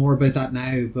a bit more about that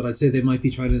now, but I'd say they might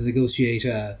be trying to negotiate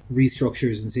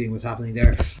restructures and seeing what's happening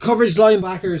there. Coverage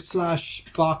linebackers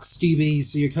 / box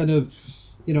DBs, so you're kind of,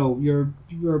 you're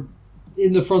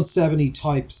in the front 70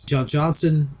 types. John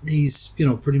Johnson, he's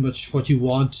pretty much what you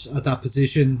want at that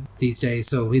position these days,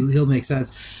 so he'll make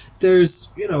sense.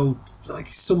 There's like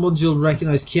someone you'll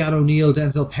recognize, Keanu O'Neal,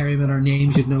 Denzel Perryman are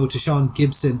names you'd know. Deshaun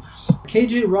Gibson,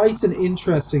 KJ Wright's an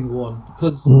interesting one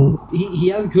because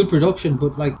he has good production,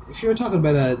 but like if you're talking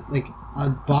about a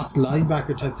box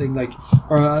linebacker type thing, like,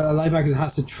 or a linebacker that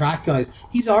has to track guys,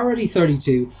 he's already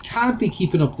 32, can't be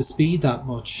keeping up the speed that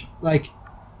much. Like,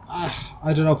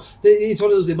 I don't know. It's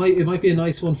one of those. It might be a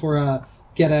nice one for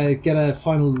get a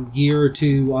final year or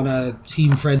two on a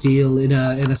team friend deal in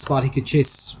a spot he could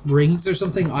chase rings or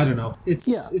something. I don't know.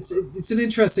 It's an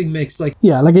interesting mix. Like,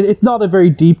 it's not a very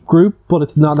deep group, but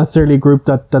it's not necessarily a group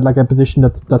that like a position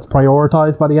that's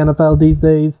prioritized by the NFL these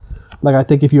days. Like, I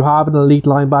think if you have an elite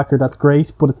linebacker, that's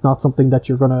great, but it's not something that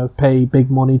you're going to pay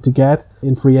big money to get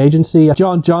in free agency.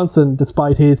 John Johnson,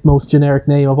 despite his most generic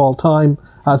name of all time,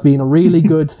 has been a really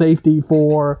good safety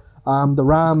for the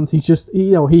Rams. He's just,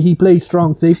 he plays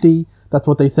strong safety. that's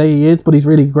what they say he is, but he's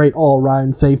really great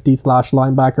all-round safety /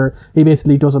 linebacker. He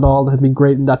basically does it all, has been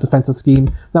great in that defensive scheme.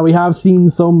 Now, we have seen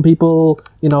some people,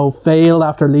 fail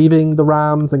after leaving the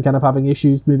Rams and kind of having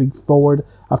issues moving forward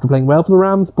after playing well for the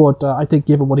Rams, but I think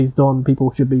given what he's done,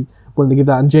 people should be willing to give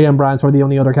that. And J.M. Brown's probably the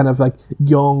only other kind of like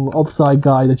young upside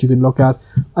guy that you can look at.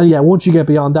 And yeah, once you get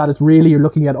beyond that, it's really, you're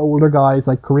looking at older guys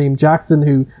like Kareem Jackson,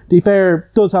 who, to be fair,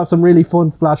 does have some really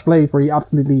fun splash plays where he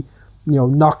absolutely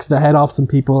knocks the head off some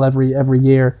people every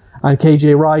year. And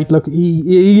KJ Wright, look,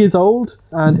 he is old,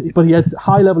 but he has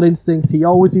high level instincts. He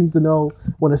always seems to know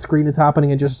when a screen is happening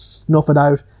and just snuff it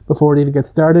out before it even gets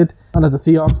started. And as a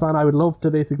Seahawks fan, I would love to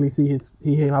basically see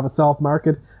him have a soft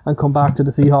market and come back to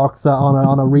the Seahawks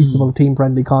on a reasonable team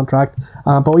friendly contract.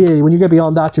 But yeah, when you get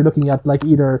beyond that, you're looking at like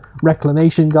either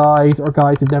reclamation guys or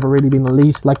guys who've never really been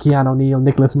elite, like Keanu O'Neal,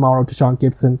 Nicholas Morrow, Deshaun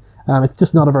Gibson. It's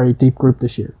just not a very deep group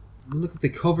this year. Look at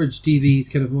the coverage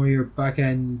DBs, kind of more your back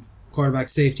end quarterback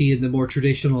safety in the more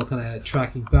traditional kind of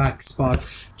tracking back spot.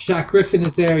 Shaq Griffin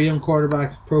is there, a young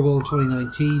quarterback, Pro Bowl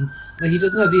 2019. Like, he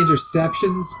doesn't have the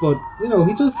interceptions, but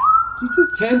he does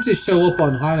tend to show up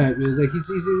on highlight reels. Like, he's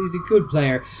a good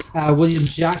player. William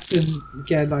Jackson,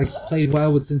 again, like, played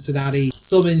well with Cincinnati.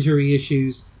 Some injury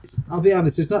issues. I'll be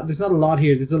honest, there's not a lot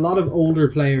here. There's a lot of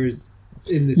older players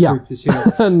in this group this year.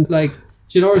 Like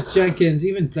Janoris Jenkins,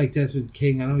 even like Desmond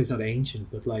King. I know he's not ancient,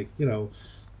 but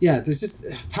there's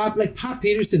just Pat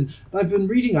Peterson. I've been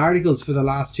reading articles for the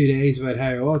last 2 days about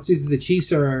how, the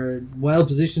Chiefs are well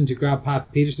positioned to grab Pat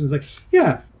Peterson. It's like,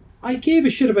 yeah, I gave a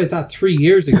shit about that 3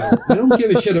 years ago. I don't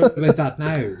give a shit about that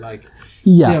now. Like,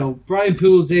 Brian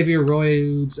Poole, Xavier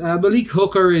Rhodes, Malik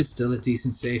Hooker is still a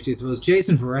decent safety, I suppose.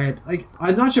 Jason Verrett, like,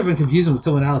 I'm not sure if I'm confusing with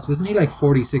someone else. Wasn't he like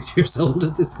 46 years old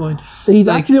at this point? He's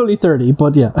actually only 30,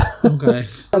 but yeah. Okay.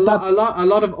 A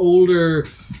lot of older,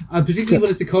 particularly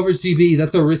when it's a coverage DB,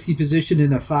 that's a risky position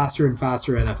in a faster and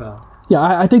faster NFL. Yeah,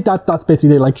 I think that's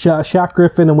basically like Shaq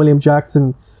Griffin and William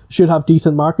Jackson should have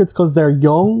decent markets because they're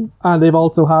young and they've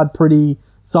also had pretty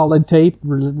solid tape,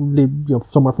 really,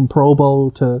 somewhere from Pro Bowl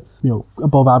to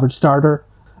above average starter.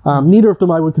 Neither of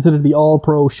them I would consider to be all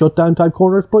pro shutdown type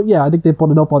corners, but yeah, I think they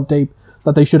put enough on tape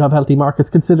that they should have healthy markets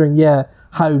considering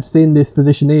how thin this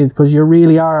position is, because you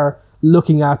really are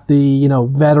looking at the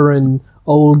veteran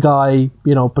old guy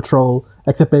patrol,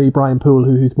 except maybe Brian Poole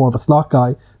who's more of a slot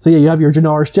guy. So yeah, you have your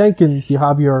Janoris Jenkins, you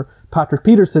have your Patrick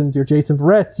Petersons, your Jason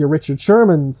Verretts, your Richard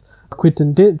Shermans,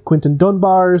 Quinton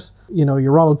Dunbars,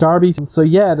 your Ronald Darby. So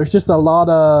yeah, there's just a lot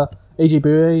of AJ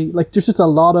Bouye, like there's just a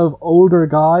lot of older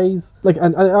guys. Like,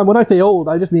 and when I say old,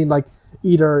 I just mean like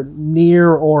either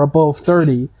near or above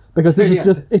 30, because this is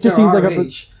just, it just seems like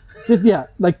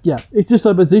it's just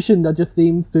a position that just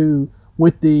seems to,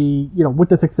 with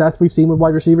the success we've seen with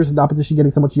wide receivers in that position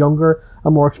getting so much younger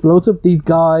and more explosive, these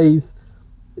guys,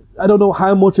 I don't know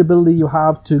how much ability you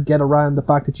have to get around the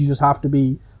fact that you just have to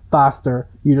be faster.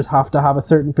 You just have to have a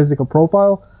certain physical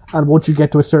profile, and once you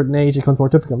get to a certain age, it becomes more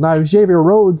difficult. Now, Xavier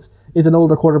Rhodes is an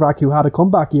older quarterback who had a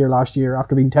comeback year last year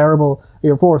after being terrible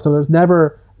year before, so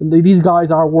these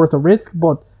guys are worth a risk,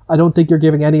 but I don't think you're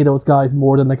giving any of those guys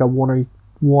more than like a 1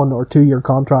 or 2 year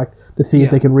contract to see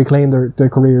if they can reclaim their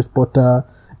careers. But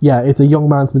it's a young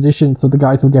man's position, so the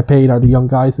guys who get paid are the young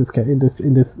guys in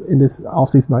this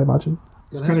offseason, I imagine.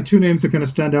 There's kind of two names that kind of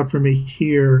stand out for me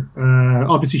here.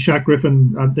 Obviously, Shaq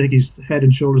Griffin, I think he's head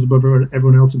and shoulders above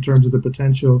everyone else in terms of the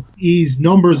potential. His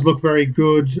numbers look very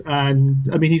good, and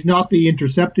I mean, he's not the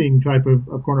intercepting type of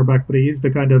cornerback, but he is the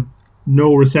kind of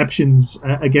no receptions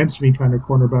against me kind of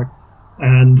cornerback.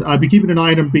 And I'll be keeping an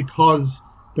eye on him because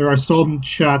there are some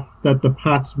chat that the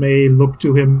Pats may look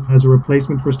to him as a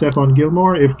replacement for Stephon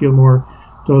Gilmore if Gilmore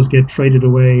does get traded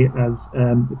away, as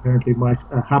apparently might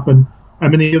happen. I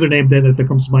mean, the other name then that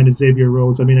comes to mind is Xavier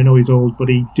Rhodes. I mean, I know he's old, but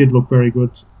he did look very good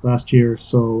last year,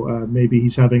 so maybe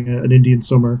he's having an Indian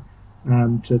summer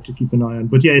to keep an eye on.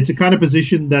 But yeah, it's a kind of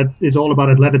position that is all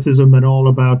about athleticism and all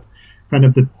about kind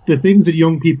of the things that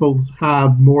young people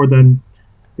have more than...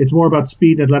 It's more about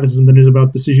speed and athleticism than it is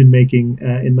about decision making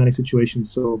in many situations.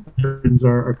 So veterans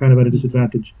are kind of at a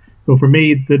disadvantage. So for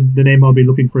me, the name I'll be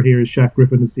looking for here is Shaq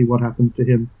Griffin to see what happens to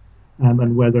him.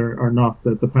 And whether or not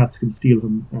the Pats can steal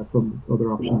him from other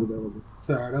options available.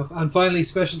 Fair enough. And finally,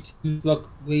 special teams. Look,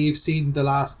 we've seen the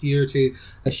last year or two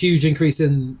a huge increase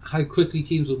in how quickly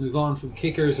teams will move on from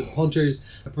kickers and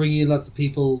punters, bringing in lots of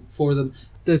people for them.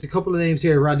 There's a couple of names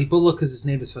here. Randy Bullock, because his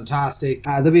name is fantastic.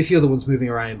 There'll be a few other ones moving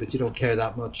around, but you don't care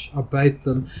that much about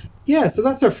them. Yeah, so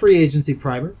that's our free agency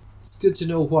primer. It's good to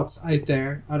know what's out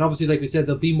there, and obviously, like we said,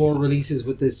 there'll be more releases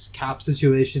with this cap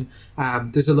situation.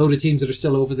 There's a load of teams that are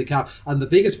still over the cap, and the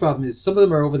biggest problem is some of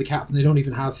them are over the cap and they don't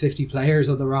even have 50 players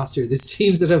on the roster. There's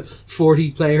teams that have 40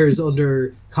 players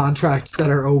under contract that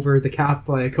are over the cap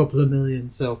by a couple of million,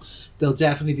 so there'll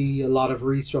definitely be a lot of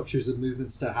restructures and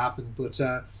movements to happen. But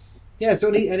yeah,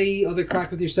 so any other crack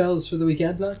with yourselves for the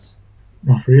weekend, lads?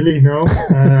 Not really, no.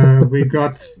 We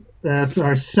got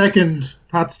our second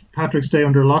Patrick's Day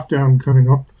under lockdown coming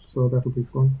up, so that'll be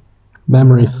fun.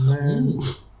 Memories.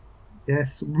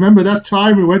 Yes, remember that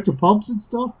time we went to pubs and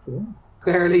stuff? Yeah.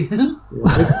 Barely.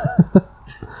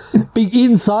 Being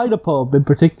inside a pub in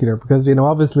particular, because, you know,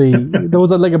 obviously there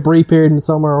was like a brief period in the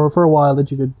summer or for a while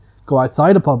that you could go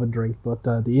outside a pub and drink, but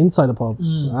the inside a pub,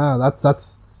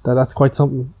 that's quite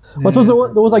something. Yeah. Well, so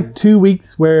there was like 2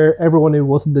 weeks where everyone who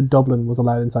wasn't in Dublin was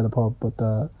allowed inside a pub, but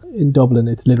in Dublin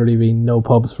it's literally been no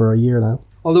pubs for a year now.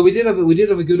 Although we did have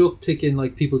a good uptick in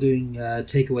like people doing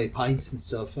takeaway pints and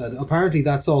stuff, and apparently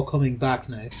that's all coming back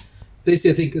now.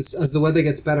 Basically, I think as the weather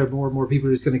gets better, more and more people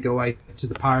are just going to go out to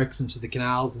the parks and to the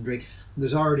canals and drink. And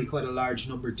there's already quite a large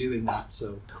number doing that,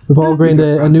 so we've all gained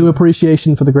a new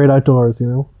appreciation for the great outdoors, you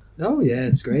know. Oh yeah,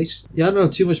 it's great. Yeah, I don't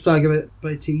have too much planned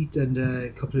to eat and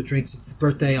a couple of drinks. It's the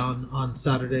birthday on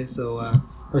Saturday, so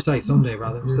Sunday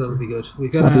rather. So it'll be good. We've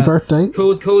got happy birthday.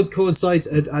 Coincides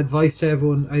advice to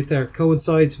everyone out there.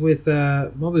 Coincides with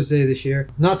Mother's Day this year.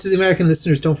 Not to the American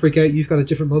listeners, don't freak out. You've got a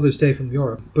different Mother's Day from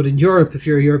Europe. But in Europe, if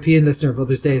you're a European listener,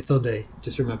 Mother's Day is Sunday.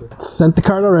 Just remember. Sent the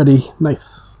card already.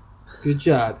 Nice. Good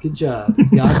job.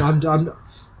 Yeah,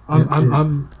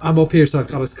 I'm up here, so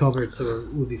I've got us covered, so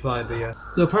we'll be fine. But yeah,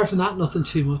 no, apart from that, nothing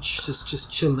too much.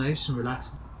 Just chilling out and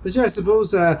relaxing. But yeah, I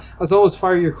suppose as always,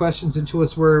 fire your questions into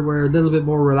us. We're a little bit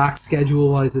more relaxed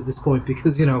schedule wise at this point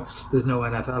because, you know, there's no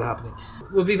NFL happening.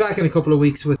 We'll be back in a couple of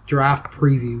weeks with draft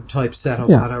preview type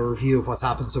setup and a review of what's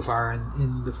happened so far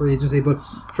in the free agency. But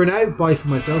for now, bye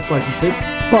from myself, bye from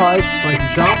Fitz, bye from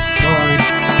Sean, bye.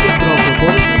 This has been all for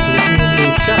Reporters. Thanks for listening, and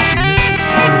we'll chat to you next week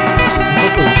or actually in a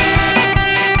couple of weeks.